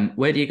screen.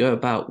 Where do you go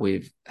about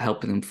with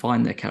helping them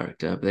find their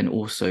character, but then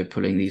also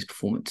pulling these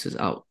performances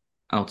out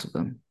of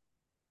them?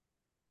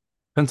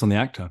 Depends on the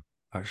actor,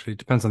 actually.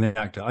 Depends on the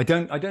actor. I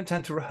don't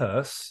tend to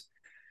rehearse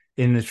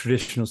in the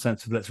traditional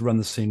sense of let's run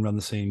the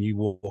scene. You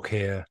walk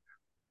here,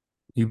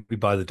 you be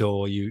by the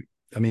door.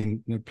 I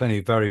mean, there are plenty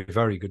of very,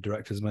 very good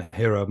directors. My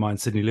hero of mine,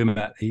 Sidney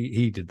Lumet,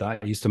 he did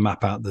that. He used to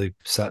map out the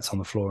sets on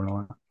the floor and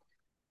all that.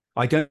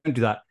 I don't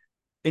do that.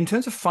 In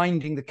terms of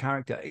finding the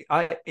character,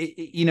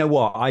 you know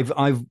what?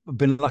 I've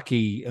been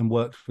lucky and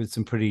worked with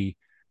some pretty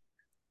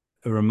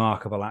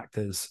remarkable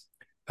actors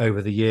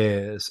over the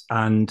years,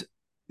 and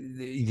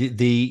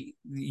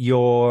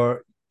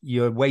you're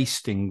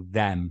wasting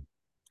them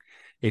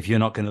if you're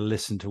not going to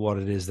listen to what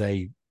it is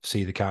they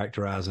see the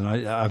character as. And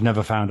I've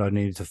never found I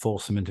needed to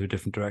force them into a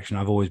different direction.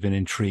 I've always been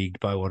intrigued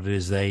by what it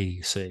is they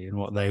see and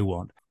what they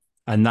want.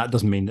 And that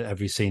doesn't mean that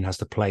every scene has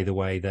to play the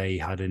way they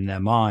had in their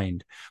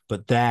mind,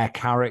 but their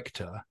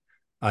character,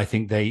 I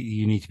think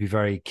you need to be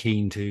very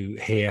keen to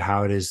hear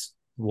how it is,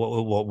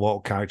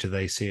 what character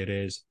they see it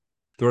is.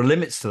 There are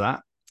limits to that.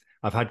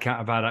 I've had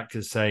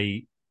actors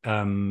say, I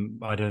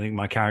don't think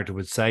my character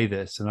would say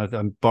this. And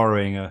I'm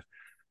borrowing a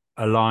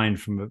line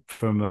from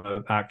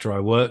an actor I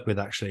work with,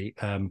 actually,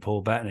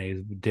 Paul Bettany,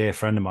 a dear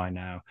friend of mine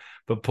now.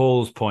 But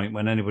Paul's point,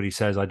 when anybody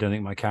says, I don't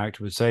think my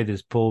character would say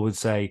this, Paul would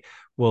say,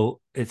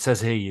 well, it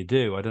says here you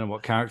do. I don't know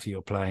what character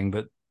you're playing,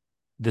 but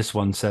this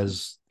one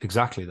says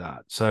exactly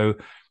that. So,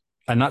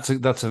 and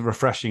that's a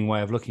refreshing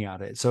way of looking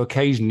at it. So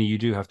occasionally you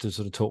do have to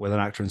sort of talk with an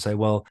actor and say,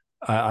 well,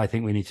 I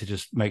think we need to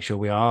just make sure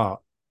we are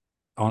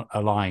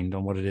aligned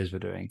on what it is we're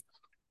doing.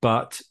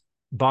 But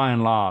by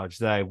and large,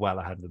 they're well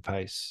ahead of the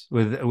pace.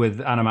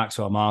 With Anna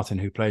Maxwell Martin,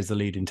 who plays the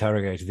lead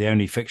interrogator, the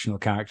only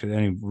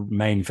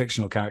main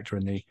fictional character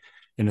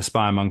in A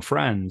Spy Among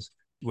Friends,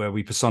 where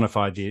we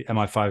personified the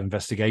MI5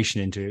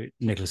 investigation into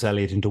Nicholas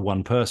Elliott into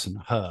one person,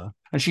 her,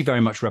 and she very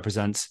much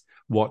represents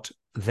what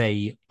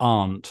they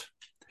aren't.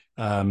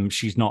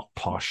 She's not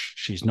posh.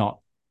 She's not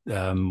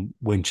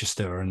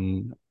Winchester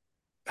and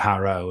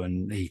Harrow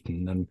and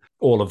Eton and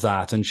all of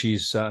that, and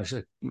she's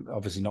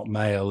obviously not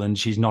male, and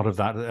she's not of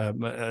that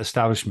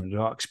establishment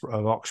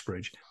of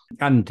Oxbridge.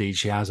 And indeed,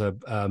 she has a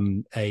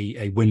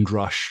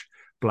Windrush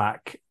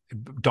black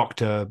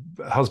doctor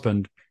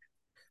husband.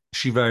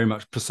 She very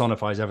much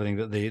personifies everything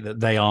that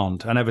they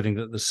aren't, and everything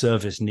that the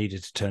service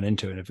needed to turn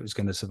into, and if it was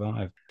going to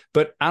survive.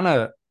 But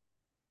Anna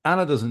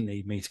doesn't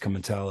need me to come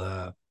and tell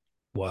her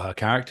what her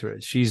character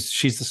is.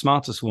 She's the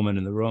smartest woman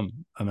in the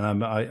room. I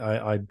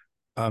mean,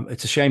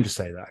 it's a shame to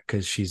say that,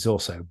 because she's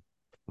also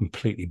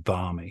completely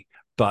balmy,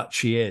 but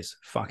she is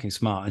fucking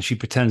smart, and she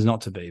pretends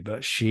not to be,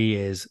 but she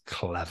is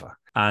clever.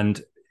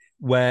 And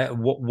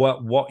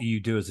what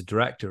you do as a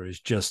director is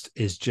just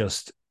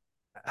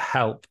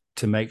help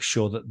to make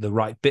sure that the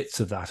right bits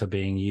of that are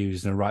being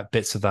used, and the right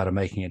bits of that are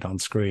making it on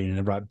screen, and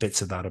the right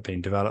bits of that are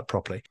being developed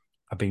properly,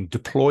 are being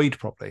deployed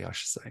properly, I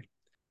should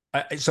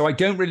say. So I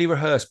don't really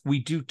rehearse. We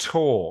do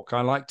talk.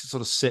 I like to sort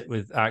of sit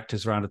with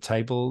actors around a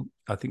table.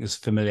 I think there's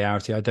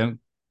familiarity. I don't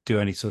do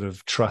any sort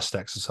of trust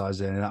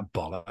exercise in that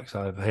bollocks.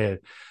 I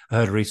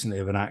heard recently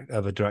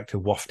of a director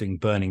wafting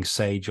burning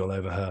sage all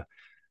over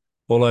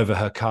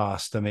her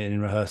cast. I mean,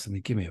 in rehearsal,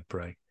 give me a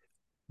break.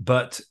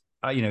 But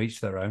each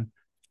their own.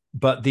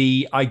 But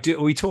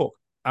we talk,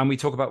 and we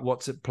talk about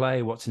what's at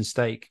play, what's in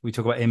stake. We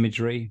talk about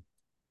imagery.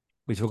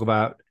 We talk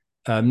about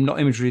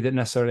not imagery that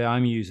necessarily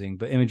I'm using,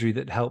 but imagery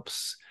that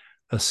helps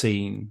a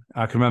scene.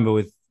 I can remember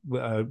with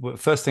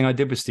first thing I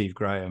did with Steve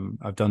Graham.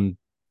 I've done,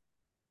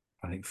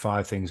 I think,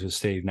 5 things with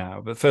Steve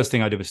now, but the first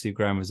thing I did with Steve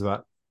Graham was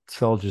about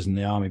soldiers in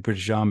the army,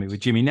 British Army, with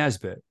Jimmy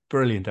Nesbitt,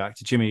 brilliant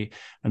actor. Jimmy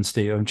and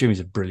Steve, Jimmy's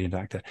a brilliant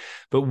actor,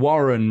 but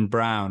Warren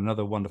Brown,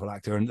 another wonderful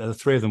actor, and the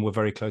three of them were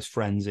very close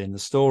friends in the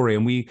story.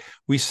 And we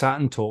sat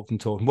and talked.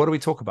 And what do we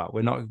talk about?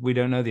 We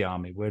don't know the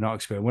army. We're not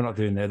experienced. We're not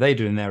doing they're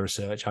doing their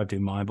research. I do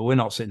mine, but we're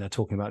not sitting there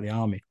talking about the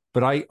army.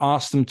 But I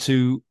asked them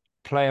to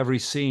play every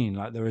scene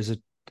like there is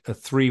a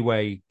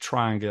three-way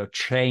triangular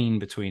chain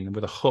between them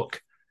with a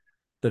hook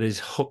that is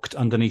hooked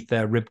underneath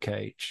their rib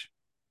cage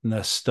and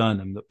their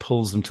sternum that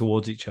pulls them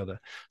towards each other.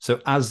 So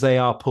as they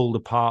are pulled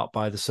apart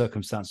by the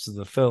circumstances of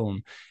the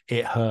film,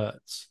 it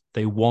hurts.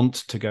 They want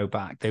to go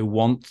back. They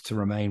want to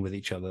remain with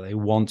each other.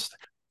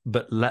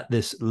 But let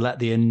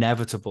the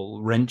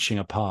inevitable wrenching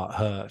apart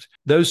hurt.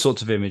 Those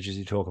sorts of images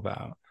you talk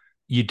about,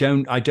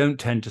 I don't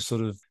tend to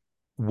sort of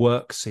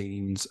work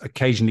scenes.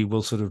 Occasionally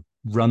we'll sort of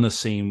run a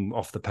scene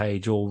off the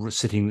page or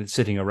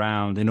sitting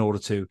around in order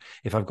to,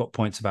 if I've got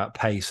points about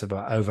pace,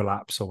 about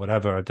overlaps or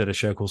whatever. I did a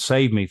show called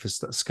Save Me for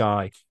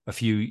Sky a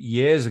few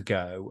years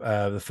ago,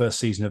 the first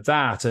season of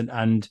that,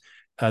 and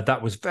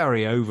that was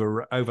very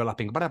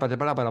overlapping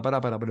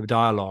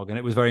dialogue, and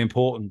it was very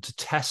important to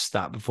test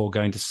that before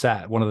going to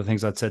set. One of the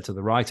things I'd said to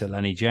the writer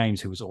Lenny James,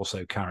 who was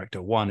also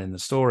character one in the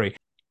story,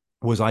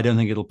 was I don't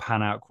think it'll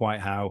pan out quite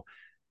how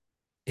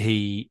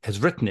he has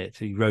written it.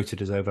 He wrote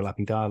it as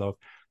overlapping dialogue.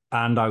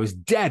 And I was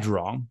dead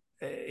wrong.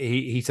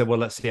 He said, well,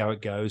 let's see how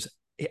it goes.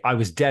 I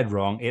was dead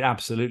wrong. It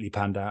absolutely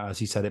panned out as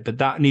he said it. But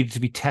that needed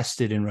to be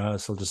tested in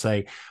rehearsal to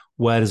say,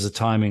 where does the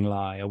timing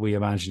lie? Are we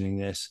imagining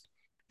this?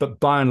 But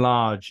by and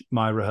large,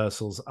 my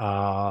rehearsals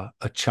are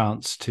a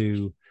chance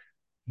to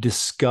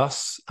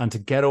discuss and to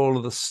get all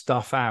of the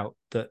stuff out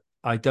that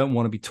I don't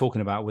want to be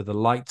talking about with the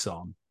lights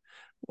on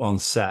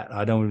set.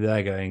 I don't want to be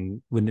there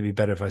going, wouldn't it be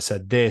better if I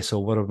said this?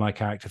 Or what would my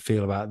character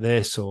feel about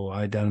this? Or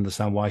I don't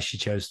understand why she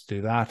chose to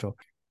do that. Or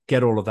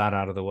get all of that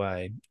out of the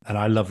way. And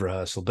I love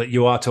rehearsal, but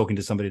you are talking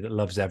to somebody that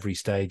loves every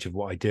stage of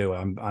what I do.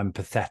 I'm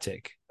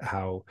pathetic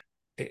how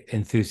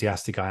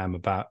enthusiastic I am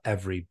about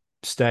every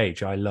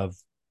stage. I love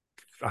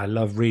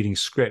reading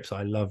scripts.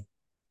 I love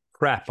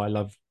prep. I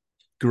love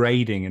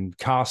grading and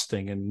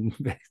casting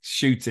and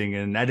shooting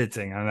and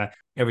editing. And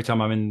every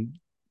time I'm in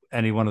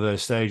any one of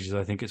those stages,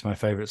 I think it's my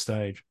favorite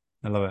stage.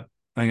 I love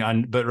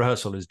it. But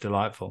rehearsal is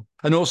delightful.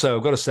 And also,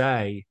 I've got to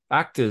say,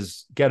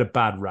 actors get a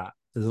bad rap.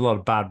 There's a lot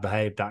of bad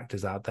behaved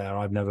actors out there.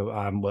 I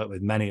haven't worked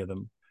with many of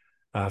them.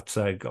 I have to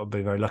say, got to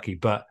be very lucky,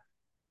 but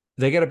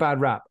they get a bad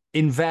rap.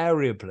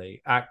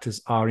 Invariably,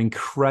 actors are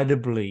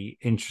incredibly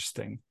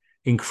interesting,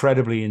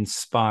 incredibly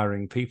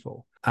inspiring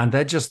people, and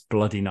they're just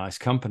bloody nice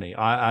company.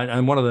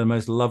 And one of the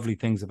most lovely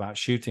things about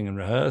shooting and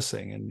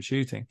rehearsing and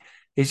shooting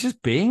is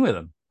just being with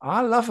them.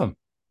 I love them.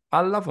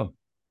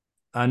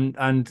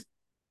 And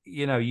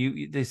you know,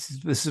 this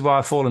is why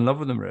I fall in love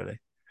with them. Really,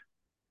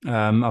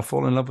 I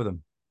fall in love with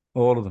them.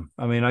 All of them.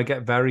 I mean, I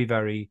get very,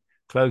 very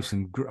close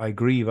and I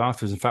grieve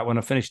afterwards. In fact, when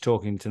I finished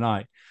talking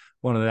tonight,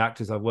 one of the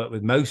actors I've worked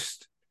with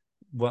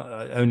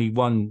only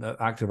one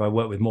actor I've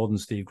worked with more than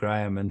Steve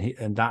Graham, and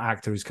that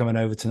actor is coming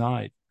over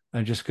tonight.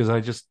 And just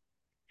because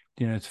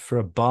for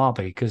a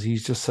barbie, because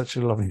he's just such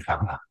a lovely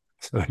fella.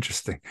 So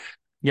interesting.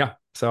 Yeah.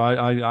 So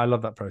I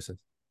love that process.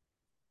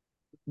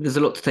 There's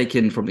a lot to take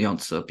in from the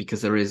answer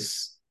because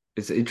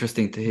it's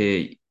interesting to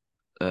hear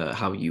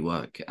how you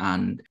work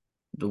and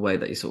the way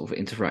that you're sort of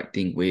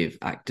interacting with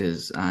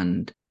actors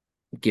and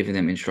giving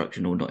them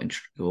instruction or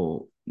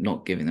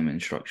not giving them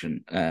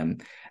instruction.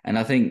 And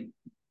I think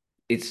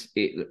it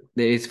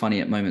is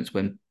funny at moments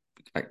when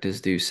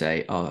actors do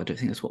say, "Oh, I don't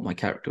think that's what my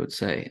character would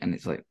say," and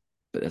it's like,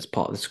 but that's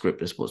part of the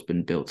script. That's what's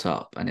been built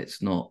up, and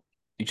it's not.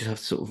 You just have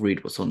to sort of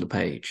read what's on the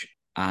page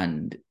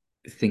and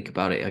think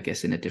about it, I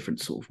guess, in a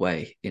different sort of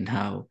way in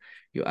how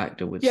your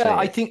actor would say. Yeah,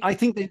 I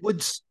think they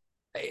would.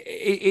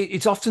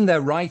 It's often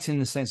they're right in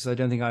the sense that I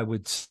don't think I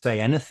would say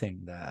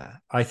anything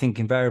there. I think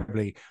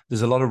invariably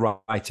there's a lot of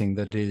writing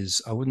that is,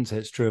 I wouldn't say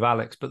it's true of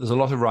Alex, but there's a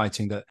lot of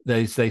writing that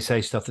they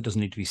say stuff that doesn't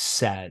need to be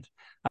said,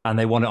 and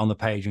they want it on the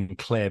page and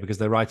clear because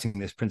they're writing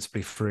this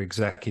principally for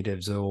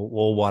executives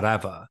or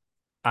whatever,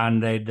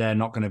 and they're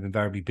not going to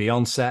invariably be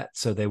on set,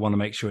 so they want to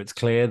make sure it's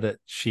clear that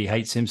she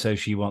hates him,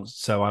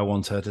 so I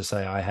want her to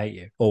say I hate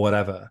you or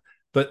whatever.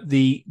 But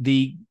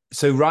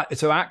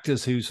so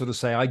actors who sort of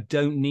say, I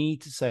don't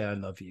need to say I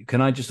love you.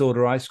 Can I just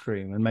order ice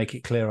cream and make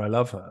it clear I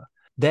love her?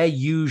 They're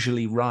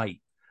usually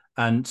right.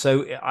 And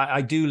so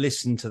I do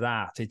listen to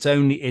that. It's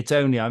only,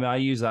 I mean, I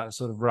use that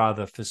sort of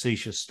rather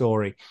facetious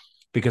story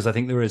because I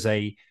think there is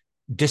a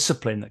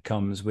discipline that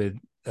comes with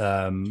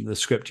the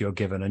script you're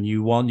given, and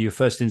your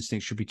first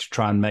instinct should be to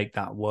try and make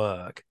that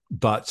work.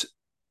 But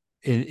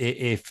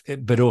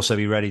but also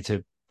be ready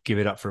to give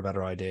it up for a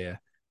better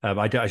idea.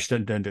 I just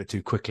don't do it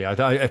too quickly.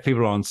 If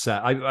people are on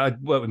set, I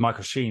worked with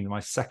Michael Sheen, my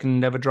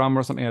second ever drama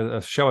or something, a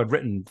film I'd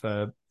written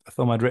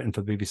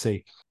for the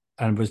BBC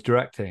and was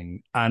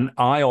directing. And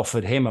I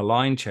offered him a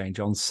line change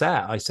on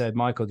set. I said,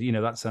 Michael,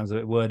 that sounds a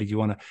bit wordy. Do you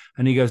want to?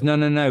 And he goes,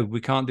 no, we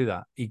can't do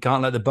that. You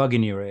can't let the bug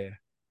in your ear.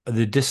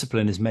 The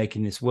discipline is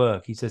making this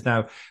work. He says,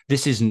 now,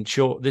 this isn't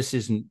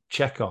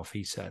Chekhov,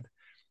 he said.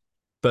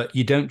 but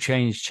you don't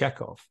change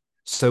Chekhov.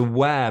 So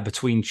where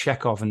between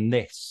Chekhov and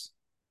this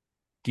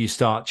do you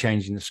start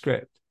changing the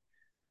script?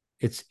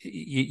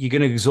 You're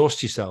going to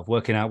exhaust yourself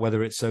working out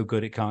whether it's so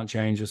good it can't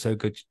change or so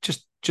good.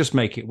 Just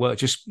make it work.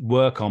 Just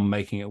work on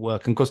making it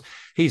work. And of course,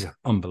 he's an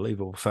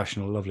unbelievable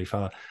professional, lovely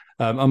fella,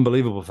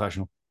 unbelievable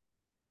professional.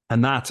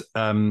 And that's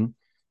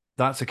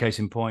a case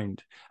in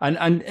point.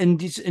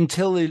 And it's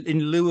until in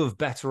lieu of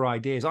better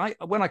ideas,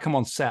 when I come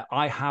on set,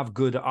 I have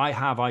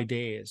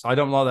ideas. I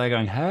don't like they're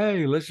going,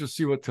 hey, let's just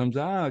see what comes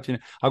out.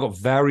 I've got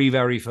very,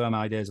 very firm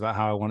ideas about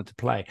how I want it to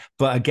play.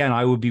 But again,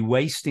 I would be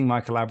wasting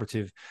my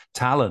collaborative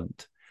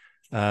talent,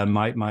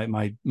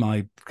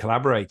 my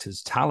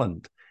collaborators'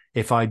 talent,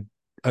 if I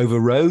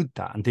overrode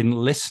that and didn't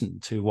listen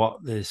to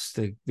what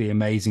the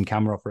amazing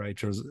camera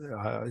operators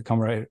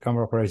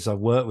I've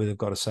worked with have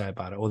got to say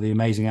about it, or the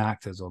amazing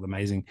actors, or the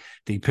amazing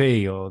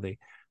DP,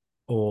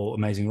 or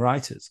amazing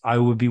writers. I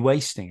would be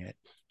wasting it.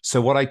 So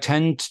what I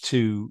tend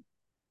to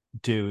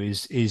do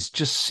is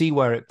just see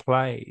where it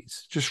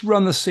plays. Just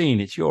run the scene.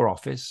 It's your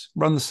office.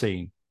 Run the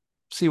scene.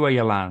 See where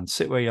you land.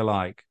 Sit where you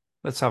like.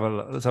 Let's have a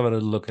little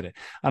look at it.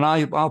 And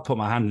I'll put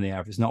my hand in the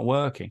air if it's not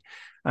working.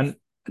 And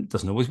it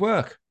doesn't always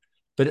work.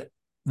 But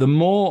the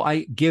more I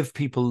give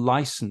people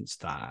license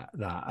that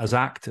as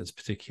actors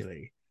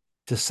particularly,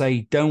 to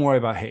say, don't worry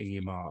about hitting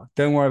your mark.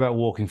 Don't worry about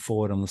walking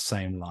forward on the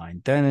same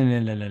line. No.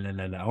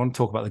 I want to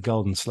talk about the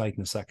golden slate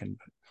in a second.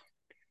 But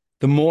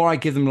the more I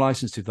give them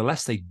license to, the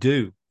less they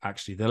do,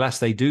 actually, the less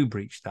they do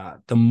breach that,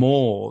 the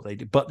more they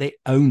do. But they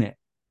own it.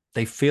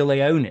 They feel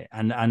they own it.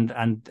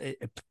 And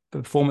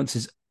performance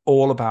is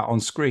all about,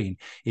 on screen,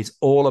 it's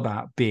all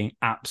about being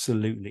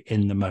absolutely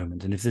in the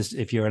moment. And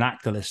if you're an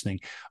actor listening,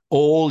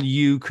 all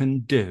you can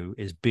do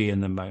is be in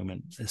the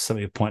moment. There's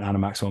something, a point Anna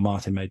Maxwell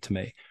Martin made to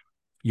me.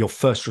 Your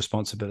first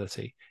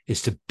responsibility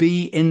is to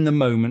be in the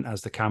moment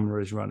as the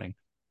camera is running,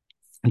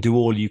 and do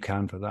all you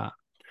can for that.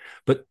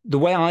 But the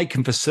way I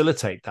can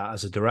facilitate that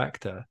as a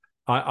director,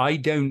 I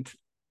don't.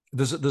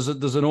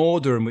 There's an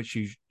order in which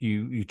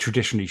you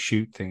traditionally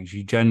shoot things.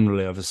 You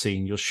generally have a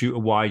scene, you'll shoot a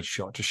wide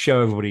shot to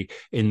show everybody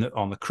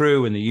on the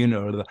crew, in the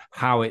unit,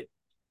 how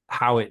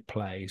it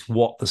plays,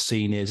 what the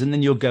scene is, and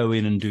then you'll go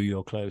in and do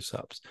your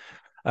close-ups.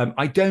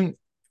 I don't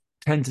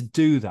tend to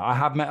do that. I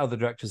have met other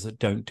directors that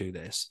don't do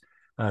this,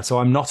 so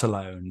I'm not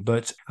alone.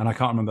 And I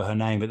can't remember her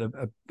name,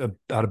 but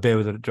I had a beer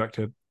with a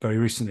director very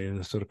recently in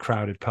a sort of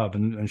crowded pub,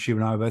 and she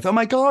and I were both, oh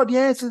my God,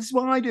 yes, this is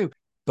what I do.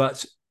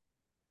 But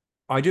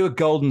I do a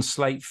golden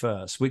slate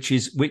first, which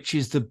is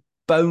the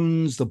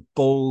bones, the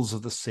balls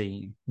of the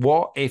scene.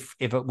 What if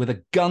with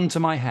a gun to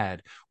my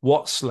head,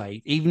 what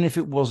slate, even if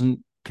it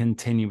wasn't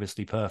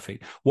continuously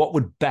perfect, what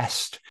would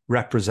best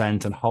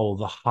represent and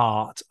hold the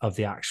heart of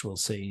the actual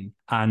scene?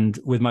 And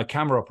with my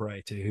camera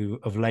operator, who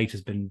of late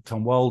has been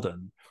Tom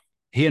Walden,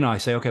 he and I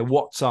say, okay,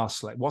 what's our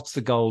slate? What's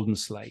the golden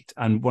slate?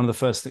 And one of the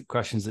first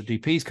questions that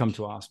DPs come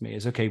to ask me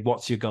is, okay,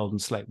 what's your golden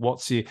slate?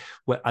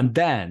 And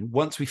then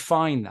once we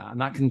find that, and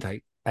that can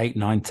take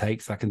 8-9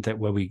 takes, that can take,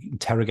 where we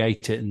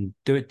interrogate it and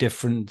do it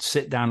different,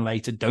 sit down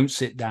later, don't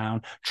sit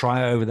down,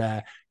 try over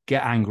there,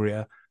 get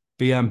angrier,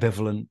 be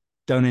ambivalent,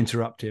 don't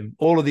interrupt him.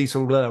 All of these,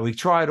 we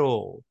try it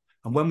all.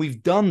 And when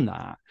we've done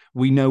that,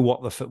 we know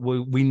what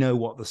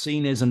the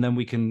scene is, and then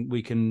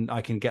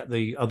I can get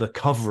the other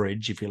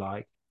coverage, if you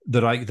like,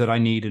 that I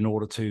need in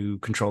order to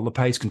control the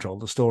pace, control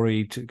the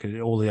story,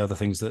 to all the other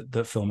things that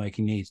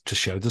filmmaking needs, to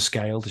show the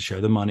scale, to show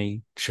the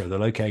money, show the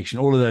location,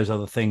 all of those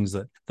other things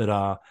that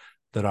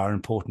are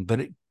important.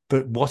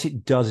 But what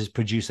it does is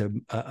produce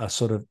a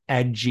sort of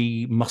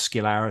edgy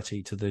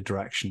muscularity to the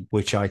direction,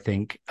 which I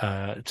think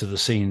to the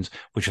scenes,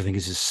 which I think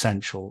is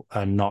essential,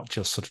 and not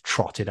just sort of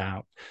trotted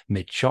out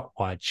mid shot,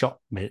 wide shot,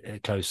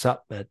 close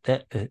up.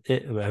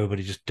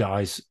 Everybody just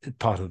dies.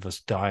 Part of us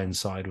die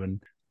inside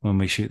when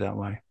we shoot that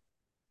way.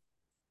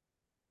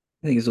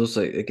 I think it's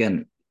also,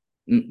 again,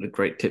 a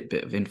great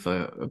tidbit of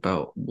info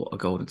about what a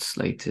golden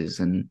slate is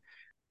and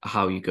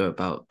how you go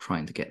about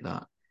trying to get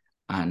that.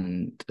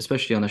 And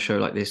especially on a show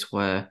like this,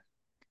 where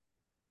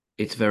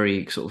it's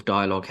very sort of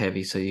dialogue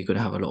heavy, so you're going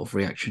to have a lot of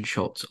reaction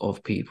shots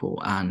of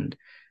people and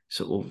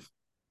sort of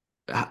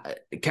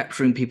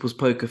capturing people's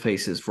poker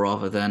faces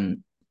rather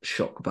than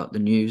shock about the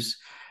news.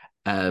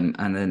 And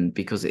then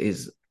because it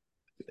is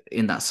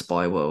in that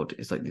spy world,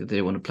 it's like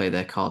they want to play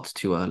their cards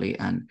too early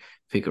and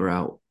figure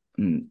out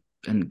and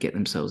get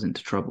themselves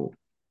into trouble.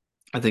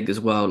 I think as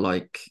well,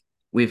 like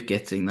with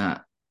getting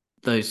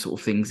those sort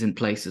of things in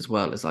place as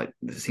well, it's like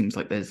it seems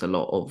like there's a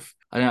lot of,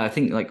 I don't know, I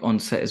think like on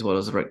set as well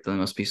as a director, there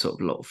must be sort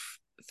of a lot of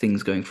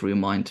things going through your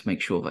mind to make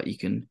sure that you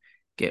can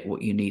get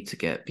what you need to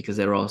get, because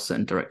there are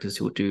certain directors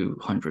who will do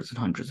hundreds and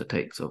hundreds of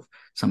takes of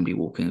somebody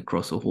walking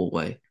across a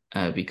hallway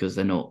because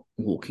they're not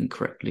walking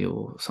correctly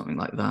or something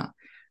like that.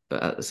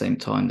 But at the same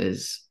time, it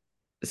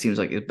seems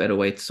like a better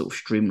way to sort of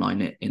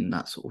streamline it in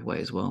that sort of way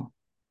as well.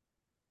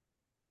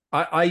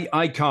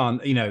 I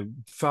can't,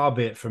 far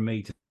be it from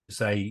me to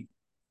say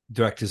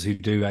directors who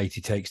do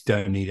 80 takes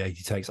don't need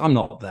 80 takes. I'm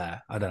not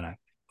there. I don't know.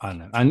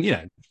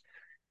 And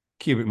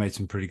Kubrick made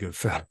some pretty good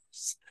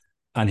films.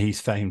 and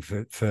he's famed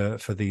for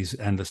these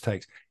endless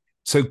takes.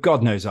 So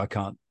God knows I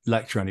can't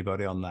lecture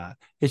anybody on that.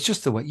 It's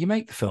just the way you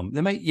make the film.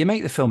 You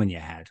make the film in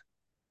your head.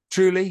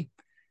 Truly,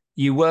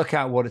 you work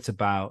out what it's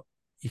about.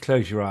 You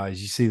close your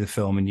eyes, you see the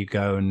film, and you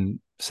go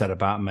and set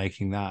about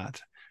making that,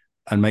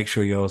 and make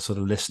sure you're sort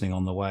of listening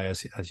on the way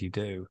as you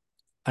do.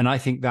 And I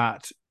think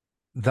that's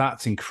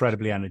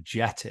incredibly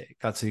energetic.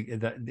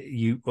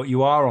 What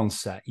you are on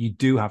set. You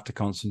do have to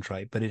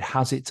concentrate, but it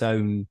has its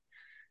own.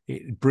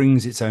 It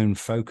brings its own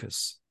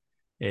focus.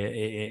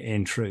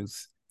 In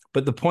truth,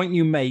 but the point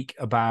you make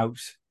about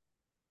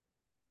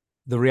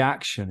the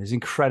reaction is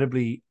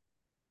incredibly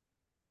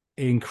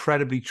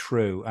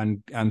true,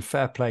 and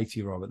fair play to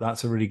you, Robert.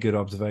 That's a really good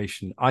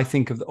observation. I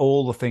think of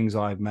all the things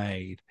I've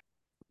made,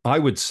 I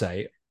would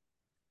say,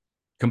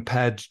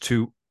 compared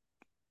to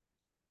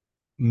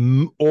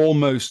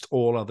almost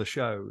all other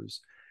shows,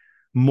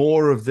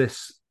 more of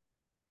this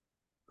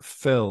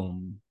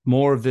film,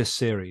 more of this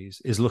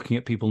series is looking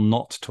at people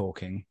not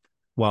talking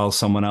while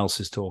someone else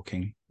is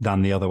talking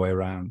than the other way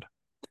around.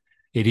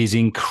 It is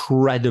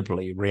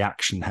incredibly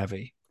reaction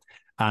heavy.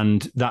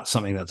 And that's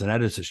something that's an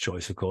editor's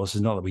choice, of course.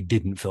 It's not that we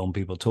didn't film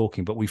people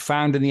talking, but we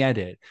found in the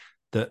edit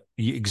that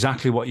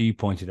exactly what you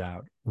pointed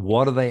out.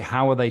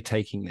 How are they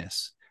taking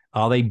this?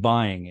 Are they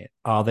buying it?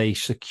 Are they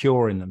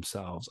secure in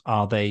themselves?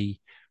 Are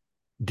they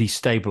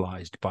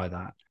destabilized by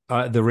that?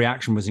 The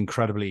reaction was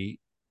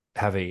incredibly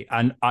heavy,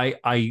 and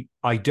I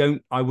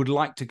would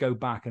like to go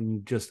back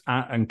and just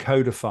and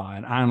codify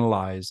and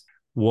analyze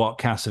what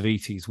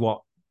Cassavetes,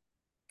 what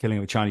Killing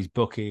of a Chinese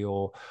Bookie,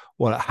 or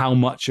how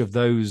much of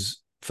those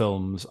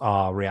films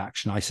are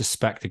reaction. I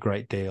suspect a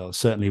great deal.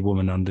 Certainly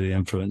Woman Under the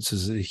Influence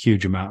is a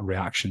huge amount of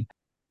reaction.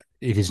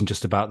 It isn't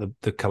just about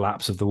the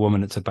collapse of the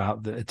woman. It's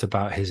about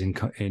his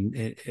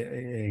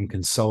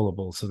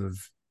inconsolable sort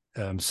of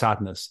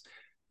sadness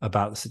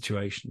about the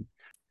situation.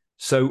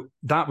 So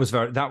that's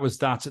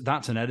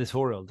an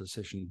editorial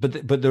decision.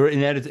 But they're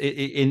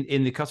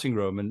in the cutting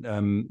room,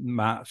 and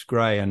Matt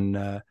Gray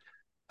and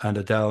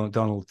Adele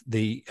McDonald,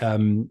 they're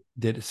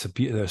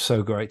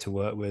so great to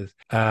work with.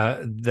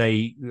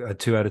 They are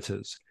two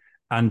editors,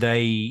 and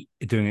they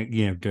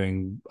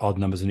doing odd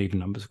numbers and even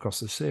numbers across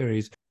the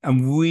series.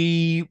 And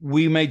we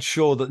made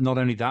sure that not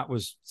only that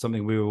was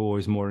something we were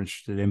always more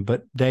interested in,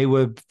 but they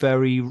were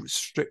very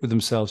strict with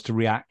themselves to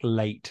react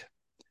late.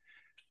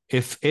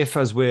 If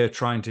as we're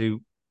trying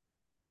to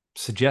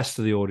suggest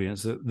to the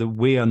audience that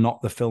we are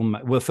not the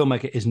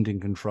filmmaker isn't in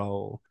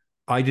control.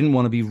 I didn't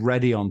want to be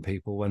ready on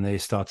people when they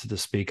started to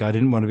speak. I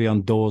didn't want to be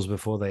on doors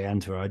before they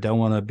enter. I don't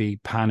want to be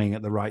panning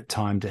at the right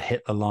time to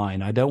hit the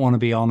line. I don't want to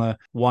be on a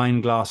wine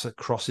glass that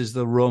crosses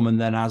the room,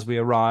 and then as we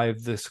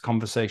arrive, this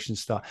conversation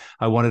starts.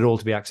 I want it all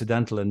to be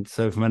accidental. And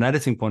so from an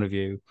editing point of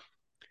view,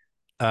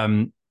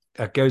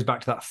 it goes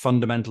back to that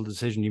fundamental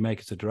decision you make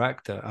as a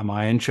director. Am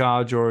I in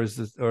charge, or are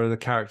the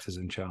characters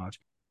in charge?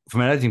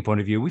 From an editing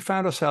point of view, we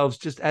found ourselves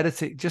just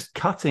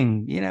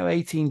cutting,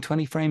 18,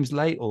 20 frames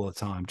late all the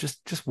time.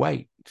 Just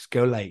wait, just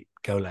go late,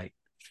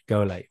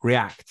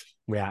 react.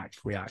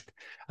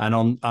 And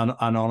on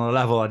a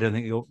level I don't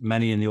think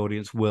many in the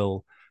audience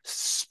will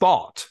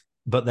spot,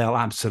 but they'll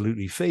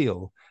absolutely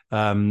feel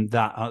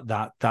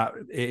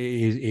that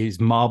is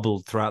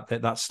marbled throughout.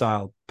 That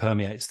style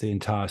permeates the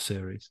entire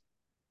series.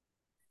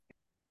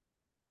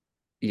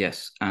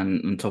 Yes,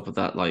 and on top of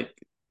that,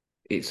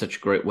 it's such a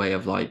great way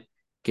of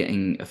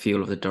getting a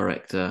feel of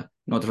the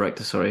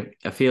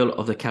a feel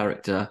of the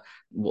character,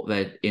 what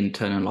they're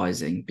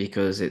internalizing,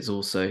 because it's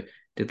also,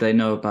 did they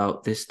know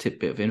about this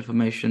tidbit of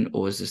information,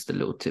 or is this the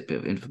little tidbit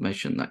of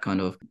information that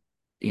kind of,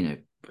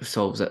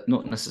 solves that,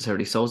 not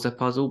necessarily solves their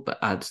puzzle, but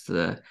adds to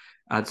the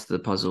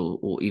puzzle,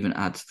 or even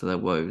adds to their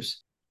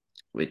woes,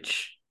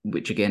 which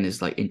again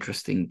is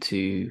interesting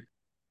to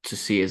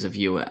see as a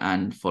viewer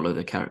and follow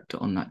the character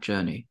on that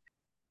journey.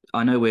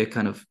 I know we're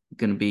kind of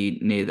going to be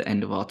near the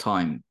end of our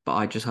time, but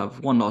I just have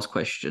one last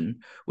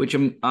question, which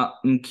I'm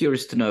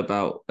curious to know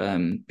about,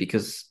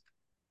 because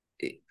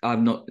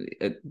I'm not.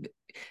 It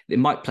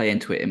might play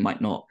into it, it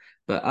might not.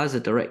 But as a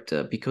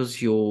director,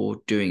 because you're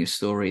doing a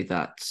story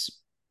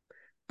that's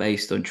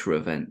based on true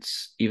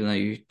events, even though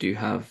you do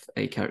have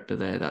a character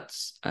there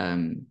that's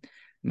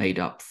made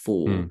up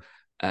for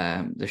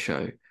the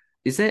show,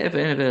 is there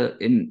ever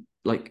in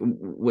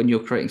when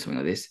you're creating something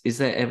like this, is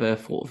there ever a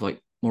thought of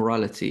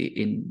morality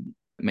in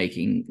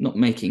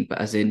but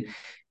as in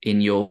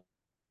your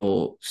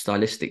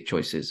stylistic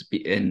choices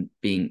and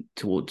being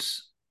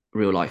towards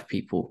real life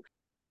people?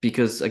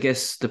 Because I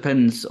guess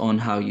depends on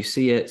how you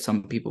see it.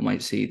 Some people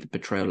might see the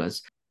portrayal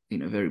as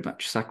very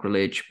much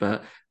sacrilege,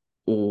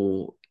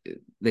 or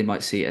they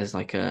might see it as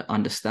a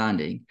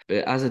understanding.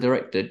 But as a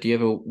director, do you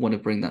ever want to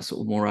bring that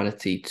sort of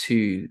morality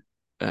to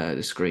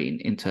the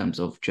screen in terms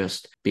of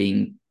just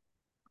being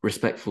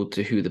respectful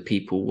to who the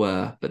people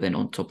were, but then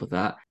on top of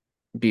that,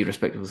 be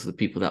respectful to the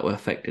people that were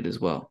affected as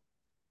well?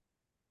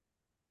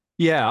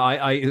 Yeah,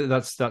 I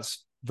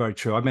that's very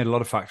true. I've made a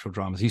lot of factual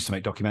dramas. I used to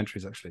make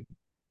documentaries, actually.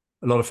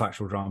 A lot of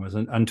factual dramas,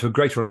 and to a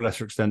greater or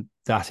lesser extent,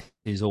 that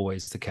is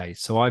always the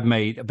case. So I've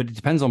made, but it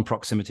depends on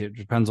proximity. It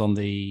depends on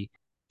the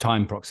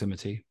time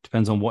proximity,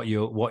 depends on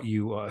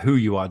who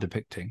you are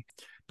depicting.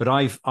 But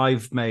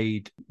I've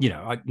made,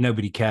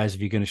 nobody cares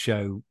if you're going to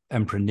show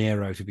Emperor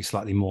Nero to be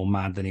slightly more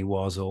mad than he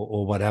was,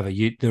 or whatever.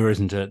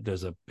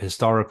 There's a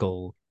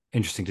historical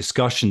interesting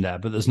discussion there,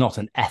 but there's not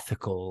an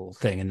ethical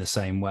thing in the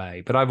same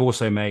way. But I've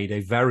also made a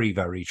very,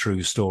 very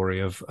true story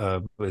of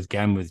with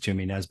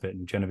Jimmy Nesbitt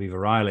and Genevieve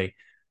O'Reilly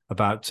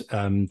about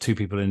two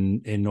people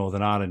in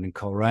Northern Ireland in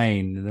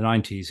Coleraine in the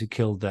 90s who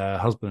killed their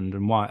husband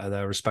and wife,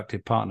 their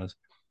respective partners,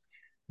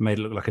 made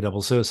it look like a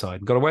double suicide,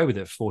 and got away with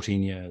it for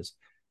 14 years.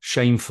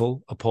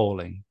 Shameful,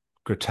 appalling,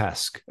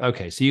 grotesque.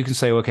 Okay, so you can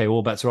say, okay,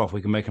 all bets are off.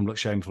 We can make them look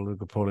shameful,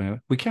 look appalling.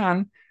 We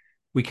can,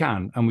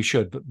 and we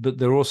should. But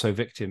they're also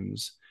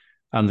victims,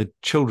 and the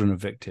children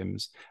of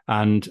victims.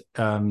 And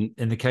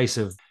in the case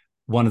of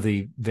one of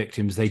the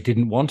victims, they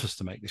didn't want us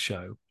to make the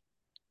show,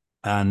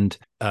 and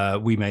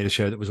we made a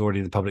show that was already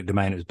in the public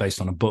domain. It was based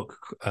on a book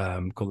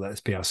called "Let's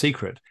Be Our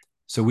Secret,"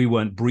 so we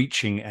weren't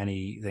breaching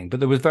anything.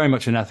 But there was very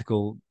much an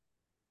ethical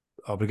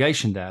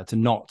obligation there to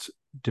not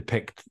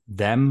depict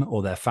them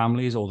or their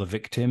families or the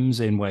victims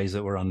in ways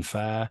that were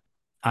unfair,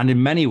 and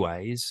in many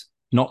ways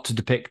not to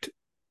depict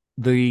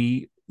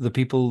the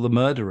people, the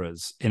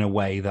murderers, in a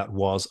way that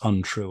was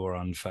untrue or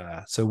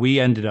unfair. So we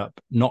ended up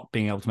not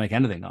being able to make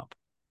anything up.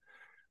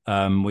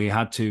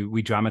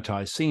 We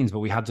dramatized scenes, but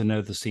we had to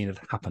know the scene had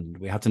happened.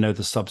 We had to know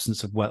the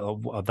substance of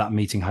that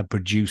meeting had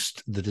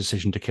produced the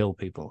decision to kill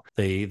people.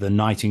 The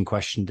night in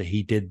question,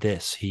 he did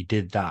this, he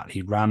did that,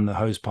 he ran the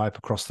hose pipe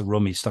across the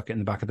room, he stuck it in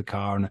the back of the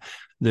car, and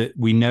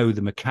we know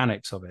the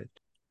mechanics of it.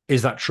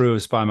 Is that true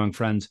of Spy Among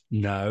Friends?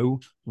 No,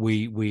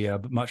 we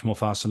are much more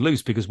fast and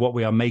loose, because what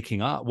we are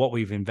making up, what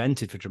we've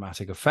invented for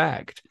dramatic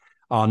effect,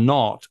 are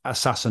not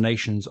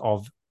assassinations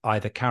of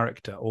either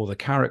character or the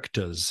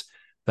characters.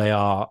 They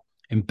are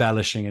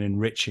embellishing and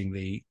enriching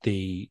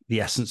the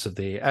essence of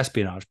the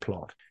espionage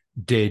plot.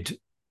 Did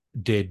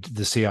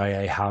the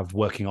CIA have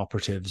working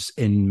operatives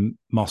in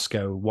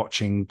Moscow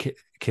watching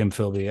Kim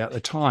Philby at the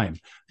time?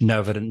 No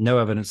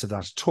evidence of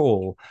that at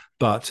all.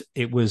 But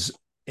it was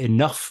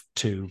enough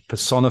to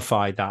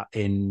personify that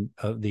in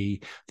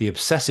the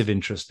obsessive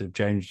interest of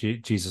James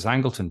Jesus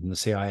Angleton from the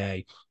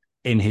CIA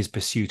in his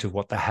pursuit of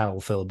what the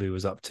hell Philby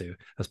was up to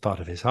as part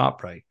of his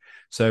heartbreak.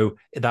 So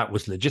that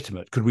was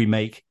legitimate. Could we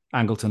make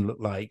Angleton look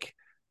like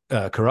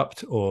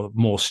corrupt or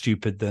more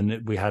stupid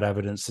than we had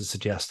evidence to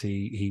suggest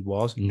he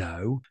was?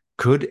 No.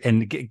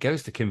 And it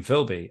goes to Kim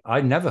Philby.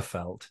 I never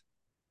felt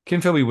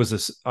Kim Philby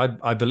was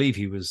I believe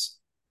he was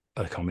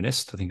a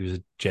communist. I think he was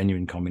a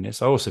genuine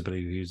communist. I also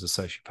believe he was a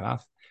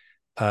sociopath.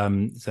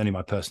 It's only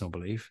my personal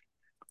belief,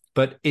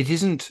 but it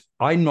isn't.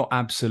 I'm not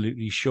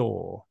absolutely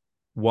sure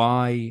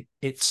why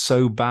it's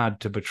so bad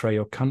to betray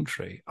your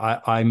country.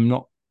 I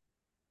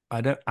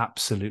don't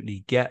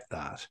absolutely get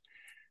that.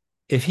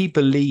 If he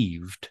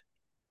believed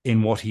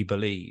in what he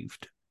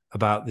believed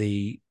about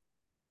the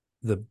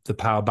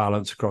power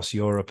balance across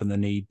Europe and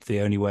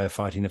the only way of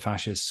fighting the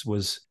fascists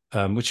was,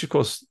 which of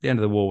course the end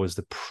of the war was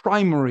the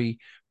primary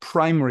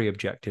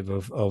objective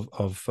of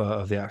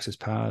the Axis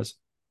powers,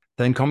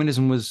 then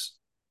communism was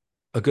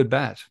a good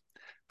bet.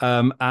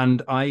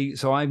 And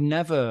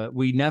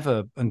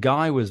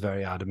Guy was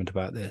very adamant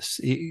about this.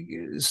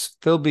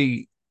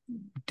 Philby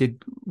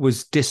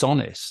was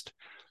dishonest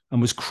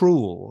and was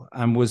cruel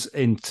and was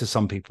into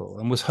some people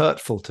and was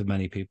hurtful to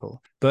many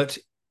people. But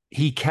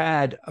he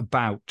cared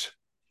about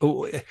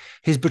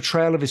his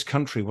betrayal of his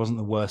country wasn't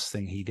the worst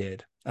thing he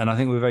did. And I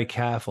think we're very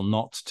careful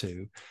not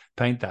to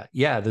paint that.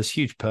 Yeah, there's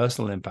huge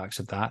personal impacts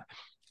of that.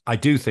 I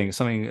do think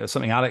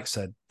something Alex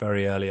said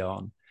very early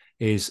on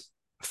is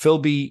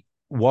Philby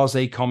was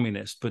a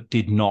communist, but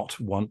did not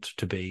want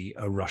to be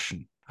a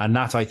Russian. And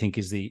that, I think,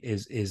 is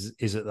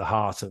at the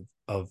heart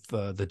of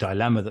the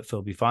dilemma that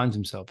Philby finds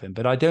himself in.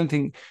 But I don't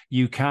think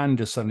you can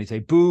just suddenly say,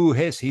 boo,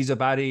 hiss, he's a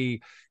baddie.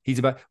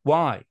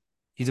 Why?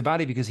 He's a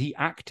baddie because he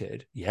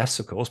acted. Yes,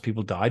 of course,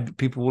 people died.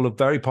 People will have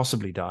very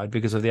possibly died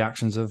because of the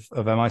actions of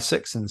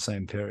MI6 in the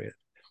same period.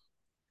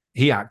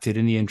 He acted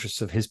in the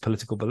interests of his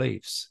political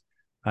beliefs.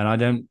 And I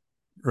don't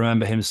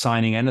remember him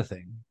signing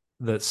anything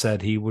that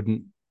said he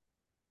wouldn't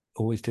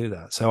always do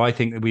that. So I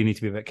think that we need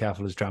to be a bit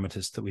careful as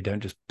dramatists that we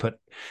don't just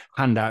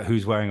hand out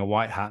who's wearing a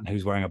white hat and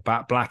who's wearing a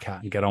black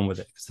hat and get on with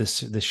it.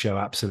 This show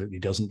absolutely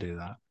doesn't do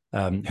that.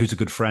 Who's a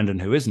good friend and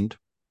who isn't,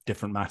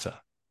 different matter.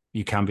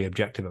 You can be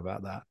objective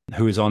about that.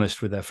 Who is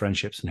honest with their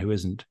friendships and who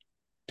isn't,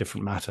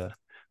 different matter.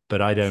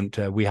 But I don't.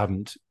 We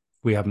haven't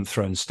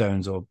thrown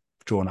stones or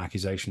drawn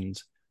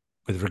accusations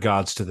with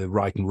regards to the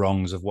right and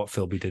wrongs of what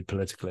Philby did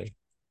politically.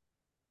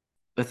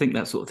 I think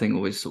that sort of thing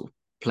always sort of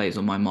plays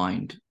on my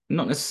mind.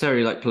 Not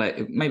necessarily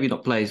like maybe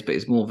not plays, but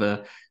it's more of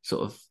a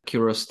sort of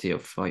curiosity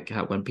of like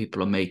how when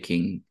people are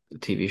making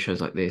TV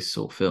shows like this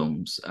or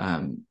films,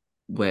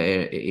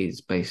 where it is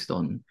based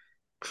on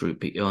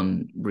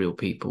on real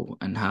people,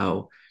 and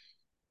how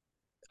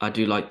I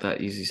do like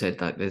that, as you said,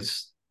 that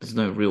there's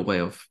no real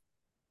way of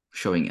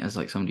showing it as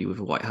like somebody with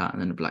a white hat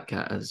and then a black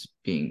hat as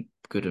being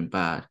good and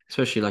bad,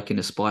 especially like in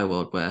a spy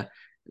world where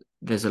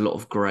there's a lot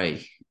of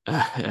grey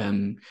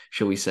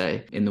shall we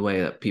say, in the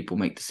way that people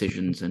make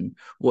decisions and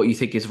what you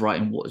think is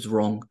right and what is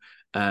wrong.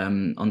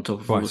 On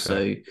top of Quite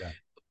also,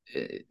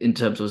 yeah. in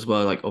terms of as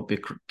well, like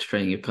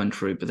betraying your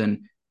country, but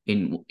then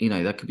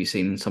that could be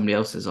seen in somebody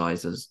else's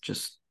eyes as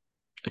just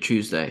a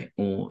Tuesday,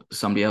 or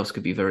somebody else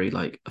could be very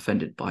like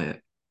offended by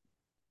it.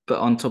 But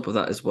on top of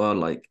that as well,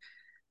 like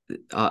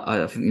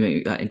I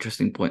think that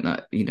interesting point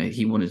that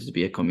he wanted to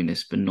be a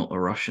communist but not a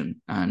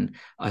Russian, and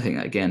I think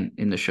that again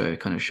in the show it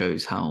kind of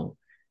shows how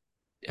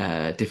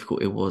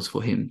difficult it was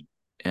for him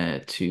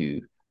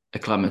to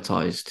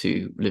acclimatize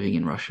to living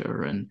in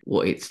Russia and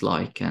what it's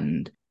like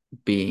and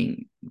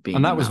being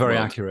And that in was that very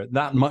world. accurate.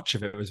 That much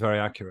of it was very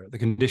accurate. The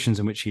conditions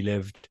in which he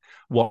lived,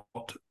 what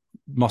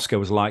Moscow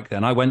was like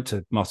then. I went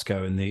to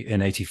Moscow in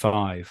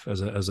 '85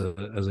 as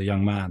a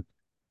young man,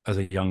 as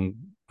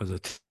a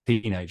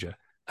teenager,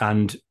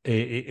 and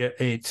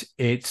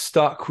it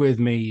stuck with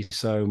me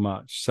so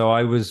much. So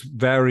I was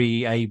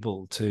very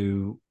able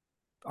to.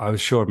 I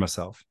was sure of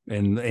myself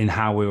in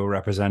how we were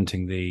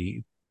representing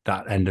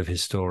that end of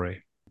his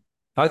story.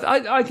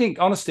 I think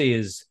honesty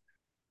is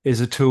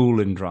a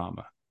tool in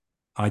drama.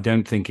 I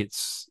don't think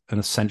it's an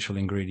essential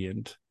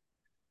ingredient,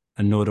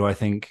 and nor do I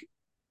think.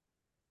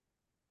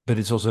 But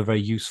it's also a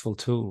very useful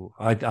tool.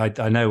 I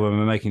know when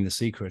we're making The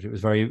Secret, it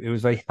was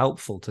very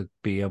helpful to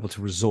be able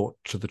to resort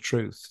to the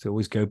truth, to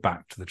always go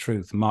back to the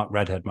truth. Mark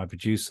Redhead, my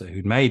producer,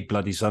 who'd made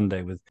Bloody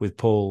Sunday with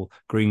Paul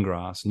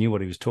Greengrass, knew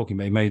what he was talking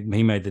about.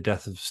 He made The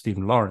Death of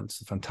Stephen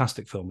Lawrence, a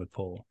fantastic film with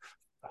Paul,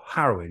 a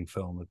harrowing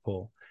film with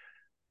Paul.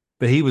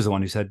 But he was the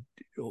one who said,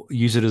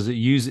 use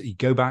it,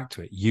 go back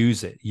to it,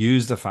 use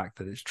the fact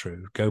that it's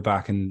true, go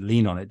back and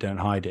lean on it, don't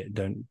hide it,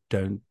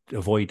 don't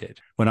avoid it.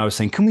 When I was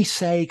saying, can we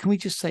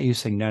just say, you're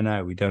saying,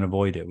 no, we don't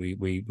avoid it.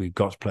 We've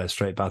got to play a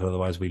straight battle,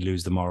 otherwise we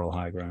lose the moral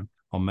high ground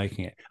on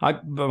making it.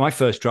 But my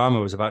first drama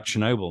was about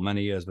Chernobyl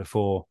many years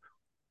before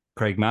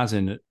Craig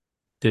Mazin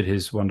did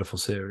his wonderful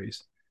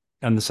series.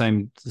 And the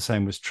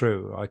same was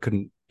true. I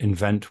couldn't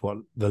invent what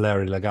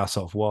Valery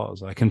Legasov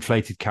was. I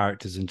conflated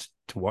characters into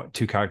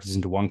two characters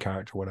into one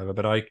character, or whatever.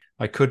 But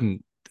I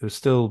couldn't. There were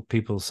still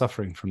people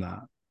suffering from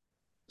that,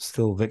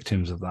 still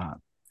victims of that.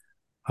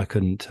 I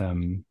couldn't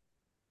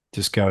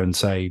just go and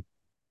say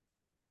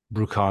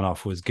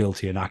Brukhanov was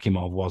guilty and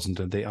Akimov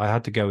wasn't. And I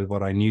had to go with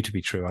what I knew to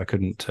be true. I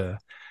couldn't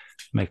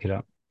make it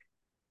up.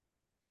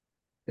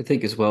 I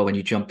think as well when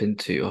you jump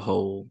into a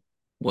whole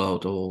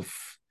world of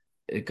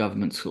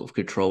government sort of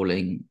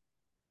controlling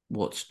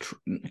what's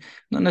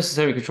not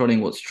necessarily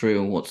controlling what's true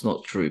and what's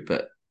not true,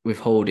 but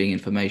withholding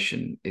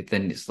information,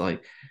 then it's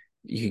like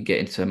you can get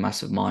into a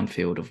massive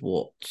minefield of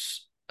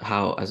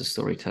how as a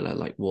storyteller,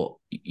 like what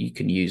you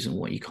can use and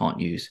what you can't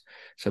use.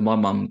 So my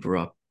mum grew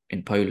up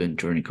in Poland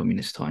during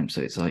communist time,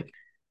 so it's like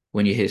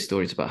when you hear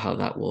stories about how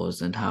that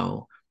was and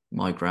how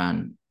my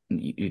gran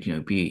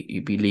you'd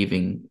be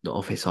leaving the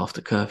office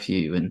after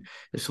curfew, and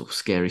there's sort of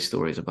scary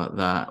stories about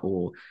that,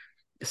 or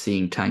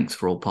seeing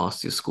tanks roll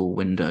past your school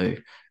window,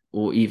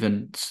 or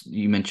even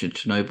you mentioned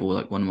Chernobyl,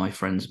 like one of my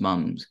friend's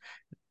mums,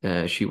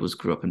 she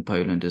grew up in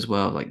Poland as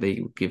well. Like they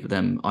would give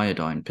them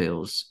iodine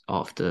pills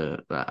after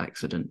that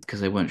accident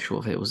because they weren't sure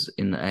if it was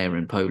in the air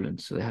in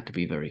Poland, so they had to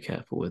be very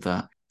careful with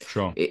that.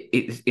 Sure.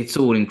 It's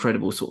all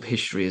incredible sort of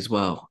history as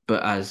well,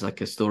 but as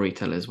like a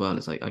storyteller as well,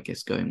 it's like I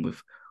guess going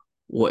with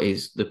what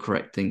is the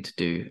correct thing to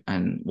do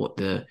and what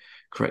the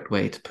correct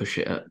way to push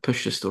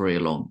the story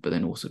along, but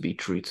then also be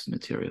true to the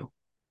material.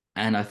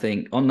 And I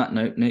think on that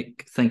note,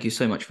 Nick, thank you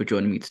so much for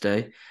joining me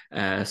today.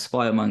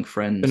 Spy Among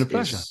Friends Been a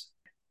pleasure.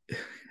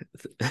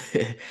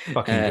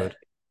 Fucking good.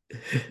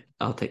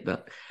 I'll take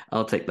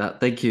that.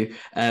 Thank you.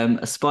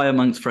 A Spy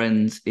Amongst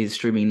Friends is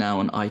streaming now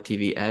on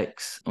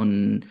ITVX.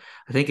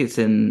 I think it's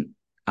in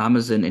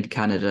Amazon in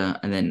Canada,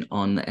 and then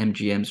on the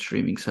MGM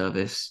streaming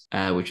service,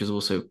 which is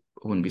also,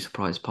 I wouldn't be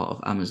surprised, part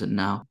of Amazon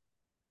now.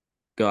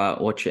 Go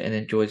out, watch it, and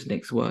enjoy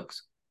Nick's work.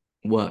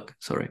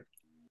 Sorry.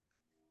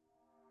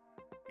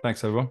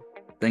 Thanks, everyone.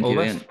 Thank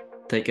you, Ian.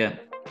 Take care.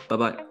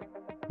 Bye-bye.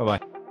 Bye-bye.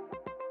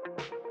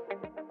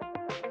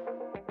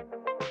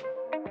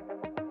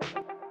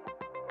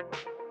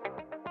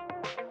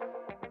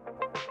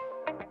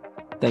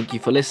 Thank you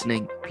for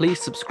listening.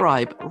 Please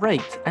subscribe,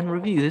 rate, and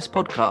review this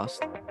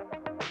podcast.